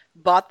store,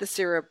 bought the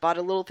syrup, bought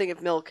a little thing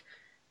of milk,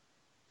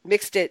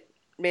 mixed it,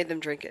 made them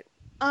drink it.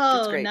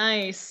 Oh,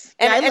 nice.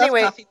 And I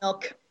anyway, love coffee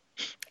milk.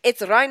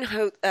 It's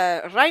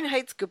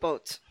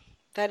Reinheitsgebot.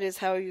 That is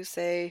how you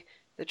say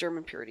the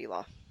German purity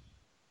law.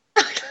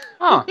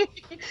 Oh,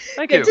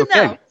 thank you. Good to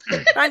know.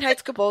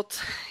 Reinheitsgebot,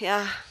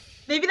 yeah.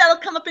 Maybe that'll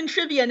come up in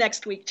trivia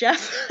next week,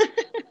 Jeff.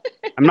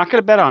 I'm not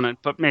going to bet on it,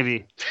 but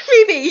maybe.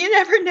 Maybe, you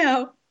never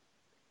know.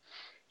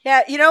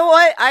 Yeah, you know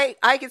what?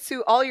 I could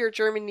sue all your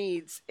German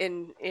needs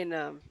in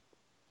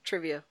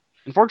trivia.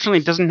 Unfortunately,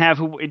 it doesn't have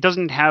Who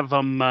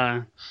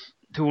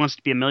Wants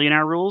to Be a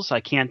Millionaire rules. I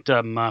can't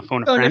phone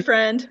a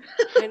friend.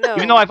 I know.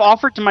 Even though I've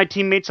offered to my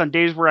teammates on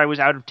days where I was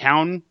out of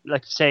town,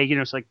 like to say,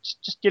 it's like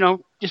just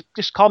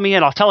call me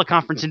in. I'll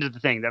teleconference into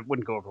the thing. That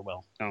wouldn't go over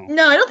well.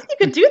 No, I don't think you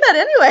could do that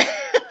anyway.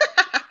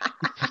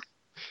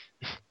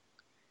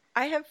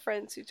 I have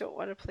friends who don't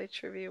want to play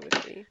trivia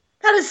with me.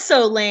 That is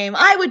so lame.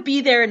 I would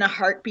be there in a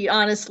heartbeat,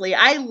 honestly.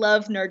 I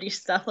love nerdy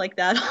stuff like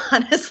that,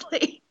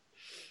 honestly.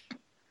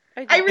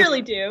 I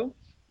really do.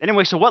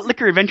 Anyway, so what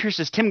liquor adventures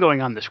is Tim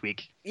going on this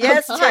week?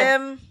 Yes,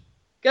 Tim.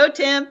 Go,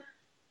 Tim.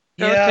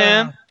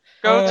 Tim.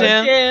 Go,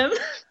 Tim.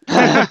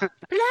 Black Velvet.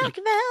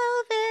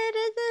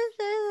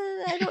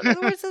 I don't know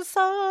the words of the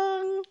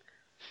song.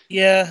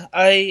 Yeah,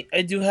 I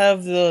do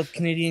have the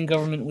Canadian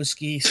government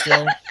whiskey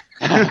still.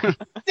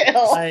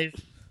 Still.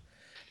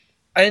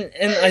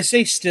 I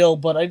say still,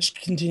 but I just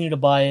continue to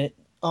buy it.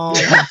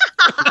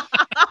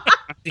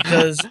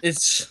 Because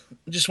it's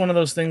just one of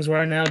those things where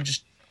I now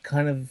just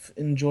kind of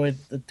enjoy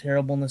the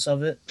terribleness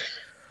of it.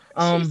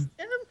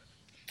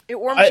 It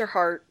warms your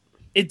heart.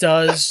 It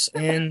does,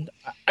 and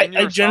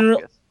I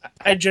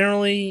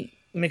generally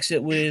mix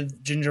it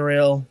with ginger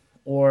ale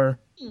or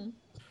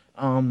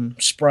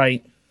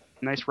Sprite.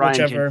 Nice Ryan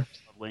whichever.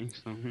 Lovely.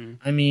 So,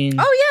 I mean,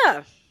 oh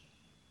yeah,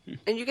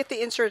 and you get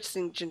the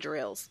interesting ginger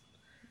ales.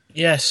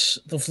 Yes,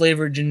 the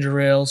flavored ginger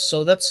ales.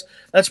 So that's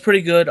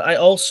pretty good. I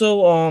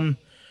also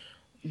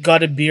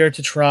got a beer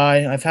to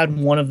try. I've had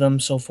one of them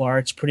so far.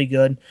 It's pretty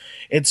good.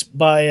 It's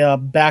by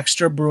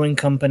Baxter Brewing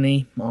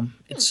Company.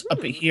 It's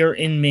up here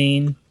in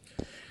Maine,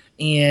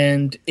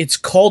 and it's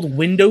called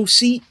Window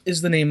Seat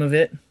is the name of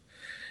it,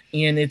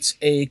 and it's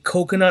a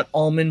coconut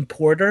almond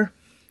porter.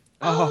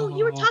 Oh,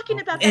 you were talking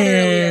about that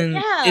earlier.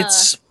 Yeah.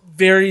 It's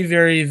very,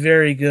 very,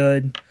 very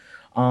good.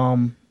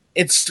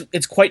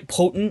 It's quite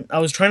potent. I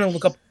was trying to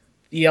look up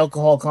the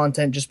alcohol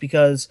content just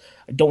because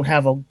I don't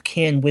have a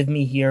can with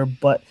me here,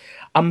 but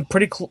I'm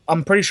pretty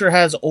sure it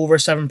has over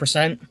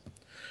 7%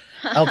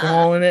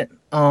 alcohol in it,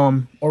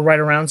 or right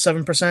around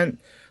 7%.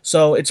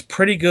 So it's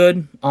pretty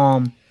good.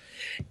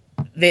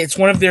 It's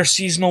one of their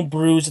seasonal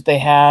brews that they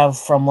have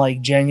from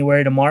like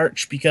January to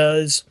March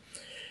because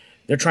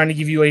they're trying to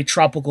give you a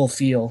tropical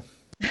feel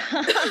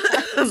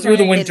through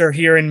the winter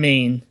here in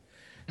Maine.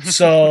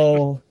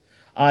 So,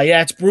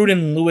 yeah, it's brewed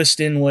in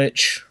Lewiston,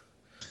 which,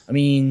 I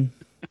mean,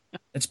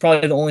 it's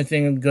probably the only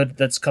thing good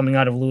that's coming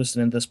out of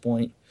Lewiston at this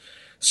point.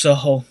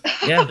 So,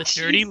 yeah. The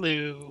Dirty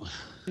Lou.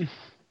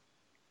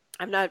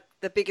 I'm not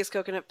the biggest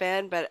coconut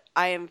fan, but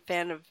I am a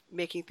fan of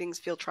making things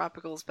feel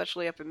tropical,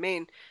 especially up in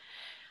Maine.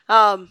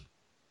 I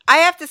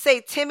have to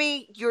say,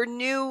 Timmy, your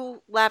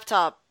new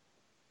laptop,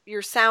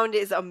 your sound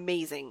is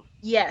amazing.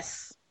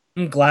 Yes.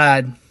 I'm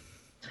glad.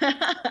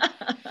 I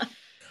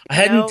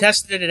hadn't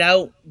tested it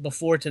out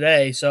before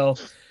today, so,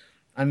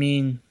 I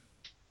mean,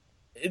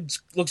 it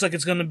looks like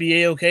it's going to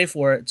be A-okay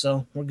for it,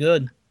 so we're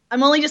good.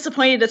 I'm only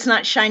disappointed it's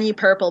not shiny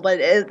purple, but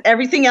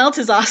everything else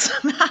is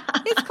awesome.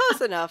 It's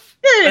close enough.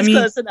 It is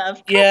close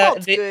enough. Yeah,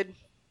 good.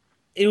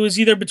 It was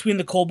either between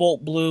the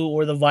cobalt blue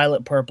or the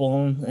violet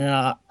purple.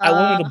 I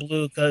went with the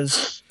blue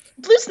because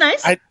blue's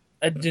nice. I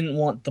didn't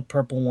want the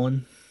purple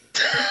one.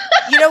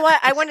 You know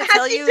what? I want to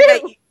tell you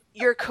that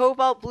your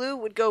cobalt blue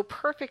would go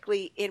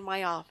perfectly in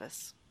my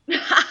office.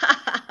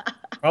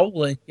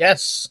 Probably,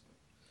 yes.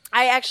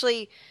 I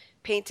actually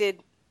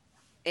painted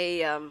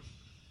a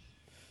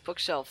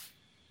bookshelf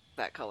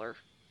that color.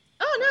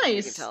 Oh, nice.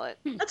 You can tell it.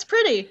 That's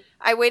pretty.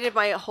 I waited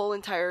my whole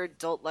entire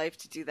adult life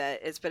to do that.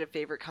 It's been a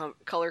favorite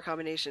color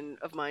combination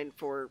of mine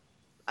for,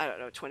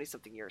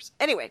 20-something years.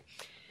 Anyway,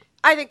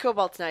 I think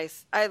cobalt's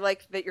nice. I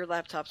like that your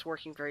laptop's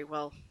working very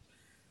well.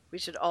 We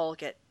should all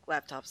get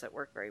laptops that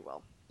work very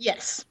well.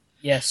 Yes.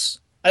 Yes.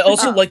 I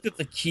also like that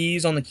the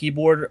keys on the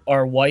keyboard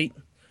are white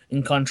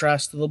in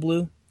contrast to the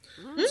blue.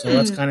 Mm. So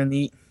that's kind of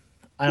neat.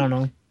 I don't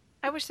know.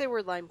 I wish they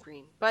were lime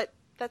green, but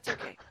that's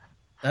okay.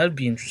 That would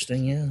be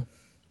interesting, yeah.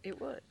 It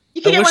would.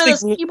 You can get one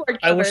of those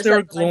keyboard covers. I wish they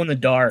were glow in the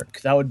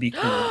dark. That would be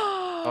cool.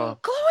 Glow in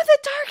the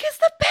dark is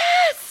the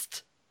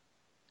best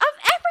of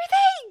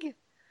everything.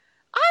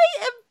 I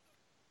am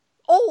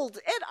old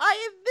and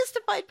I am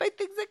mystified by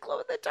things that glow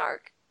in the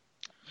dark.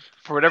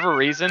 For whatever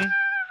reason,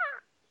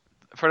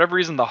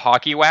 the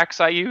hockey wax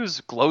I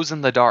use glows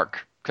in the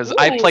dark because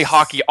I play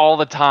hockey all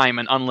the time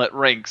in unlit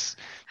rinks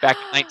back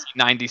in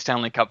 1990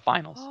 Stanley Cup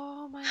Finals.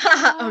 Oh my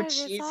god! Oh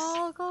jeez! It's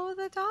all glow in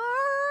the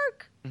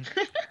dark.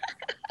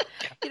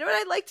 You know what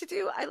I like to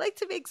do? I like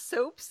to make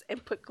soaps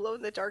and put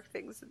glow-in-the-dark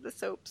things in the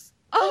soaps.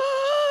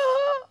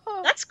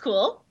 Oh, that's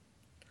cool.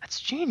 That's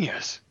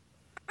genius.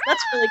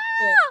 That's really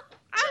cool.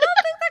 I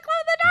love things that glow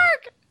in the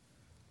dark.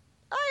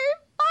 I'm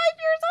 5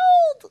 years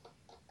old.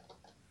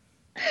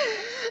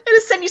 I'm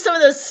gonna send you some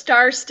of those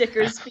star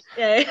stickers.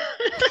 I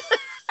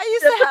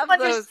used to have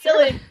those.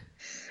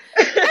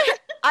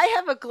 I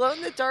have a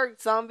glow-in-the-dark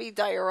zombie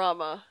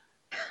diorama.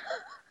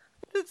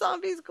 The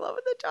zombies glow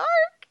in the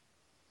dark.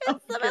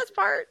 It's the best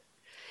part.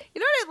 You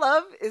know what I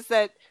love is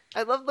that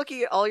I love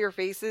looking at all your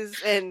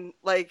faces and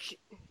like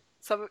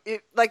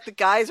the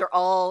guys are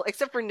all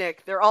except for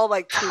Nick, they're all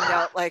like tuned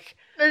out. Like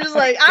they're just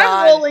like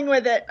I'm rolling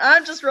with it.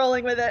 I'm just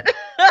rolling with it.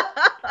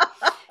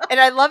 And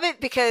I love it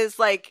because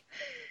like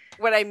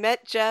when I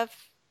met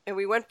Jeff and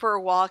we went for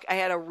a walk, I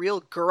had a real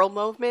girl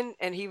moment,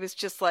 and he was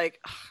just like,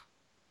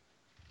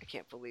 I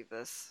can't believe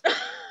this.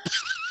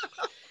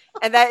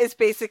 And that is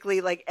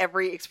basically like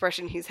every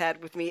expression he's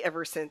had with me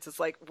ever since. It's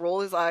like roll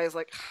his eyes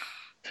like,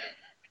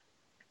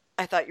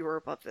 I thought you were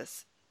above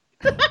this.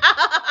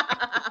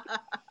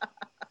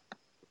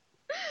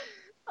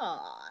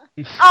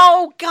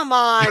 Oh, come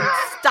on.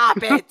 Stop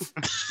it.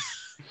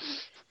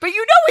 But you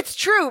know it's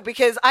true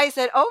because I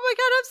said, oh my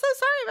God, I'm so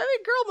sorry. I'm having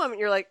a girl moment.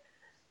 You're like,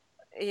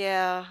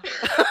 yeah.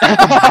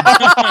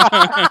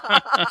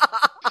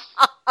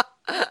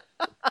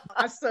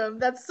 Awesome.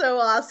 That's so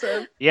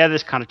awesome. Yeah,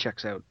 this kind of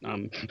checks out. Yeah.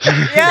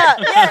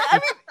 I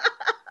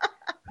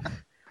mean,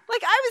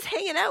 like I was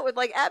hanging out with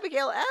like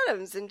Abigail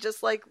Adams and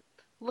just like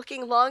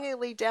looking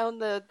longingly down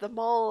the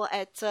mall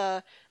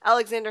at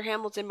Alexander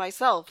Hamilton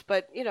myself.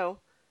 But, you know,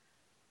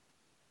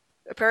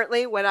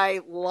 apparently when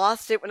I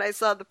lost it when I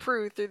saw the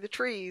Prue through the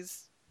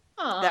trees,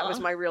 that was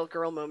my real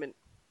girl moment.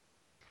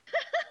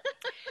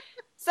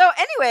 So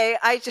anyway,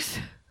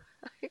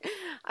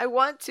 I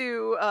want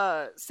to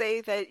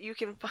say that you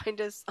can find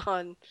us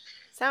on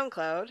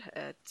SoundCloud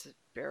at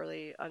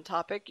Barely On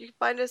Topic. You can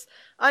find us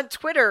on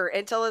Twitter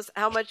and tell us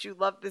how much you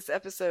love this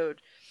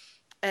episode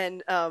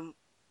and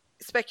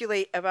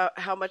speculate about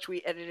how much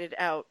we edited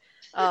out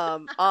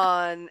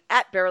on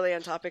at Barely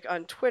On Topic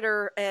on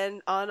Twitter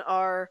and on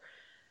our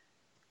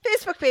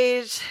Facebook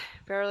page,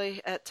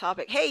 Barely at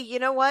Topic. Hey, you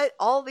know what?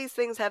 All these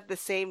things have the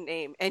same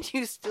name and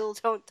you still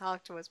don't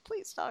talk to us.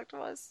 Please talk to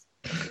us.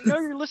 You know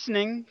you're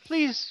listening.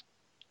 Please.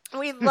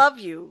 We love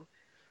you.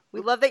 We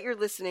love that you're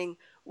listening.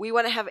 We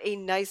want to have a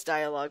nice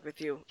dialogue with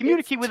you.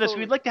 Communicate with us.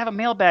 We'd like to have a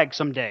mailbag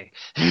someday.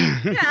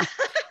 Yeah.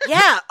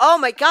 Yeah. Oh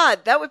my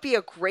God, that would be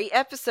a great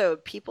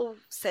episode. People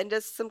send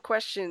us some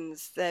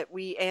questions that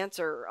we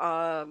answer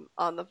on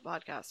the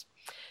podcast.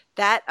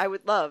 That I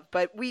would love,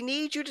 but we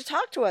need you to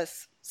talk to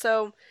us.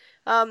 So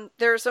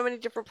there are so many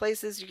different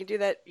places you can do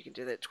that. You can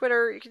do that at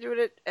Twitter. You can do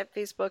it at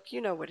Facebook. You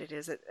know what it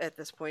is at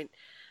this point.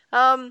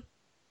 And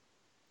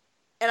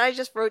I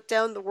just wrote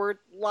down the word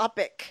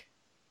lopic.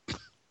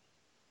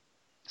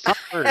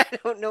 I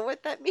don't know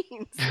what that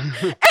means.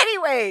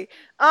 Anyway,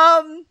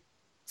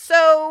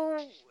 so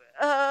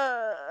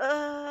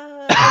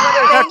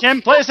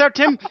Tim, play us out,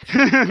 Tim.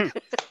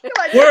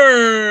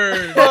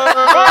 Word.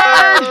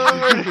 I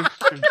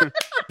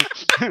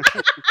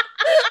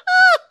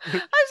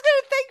was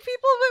gonna thank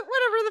people, but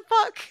whatever the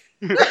fuck.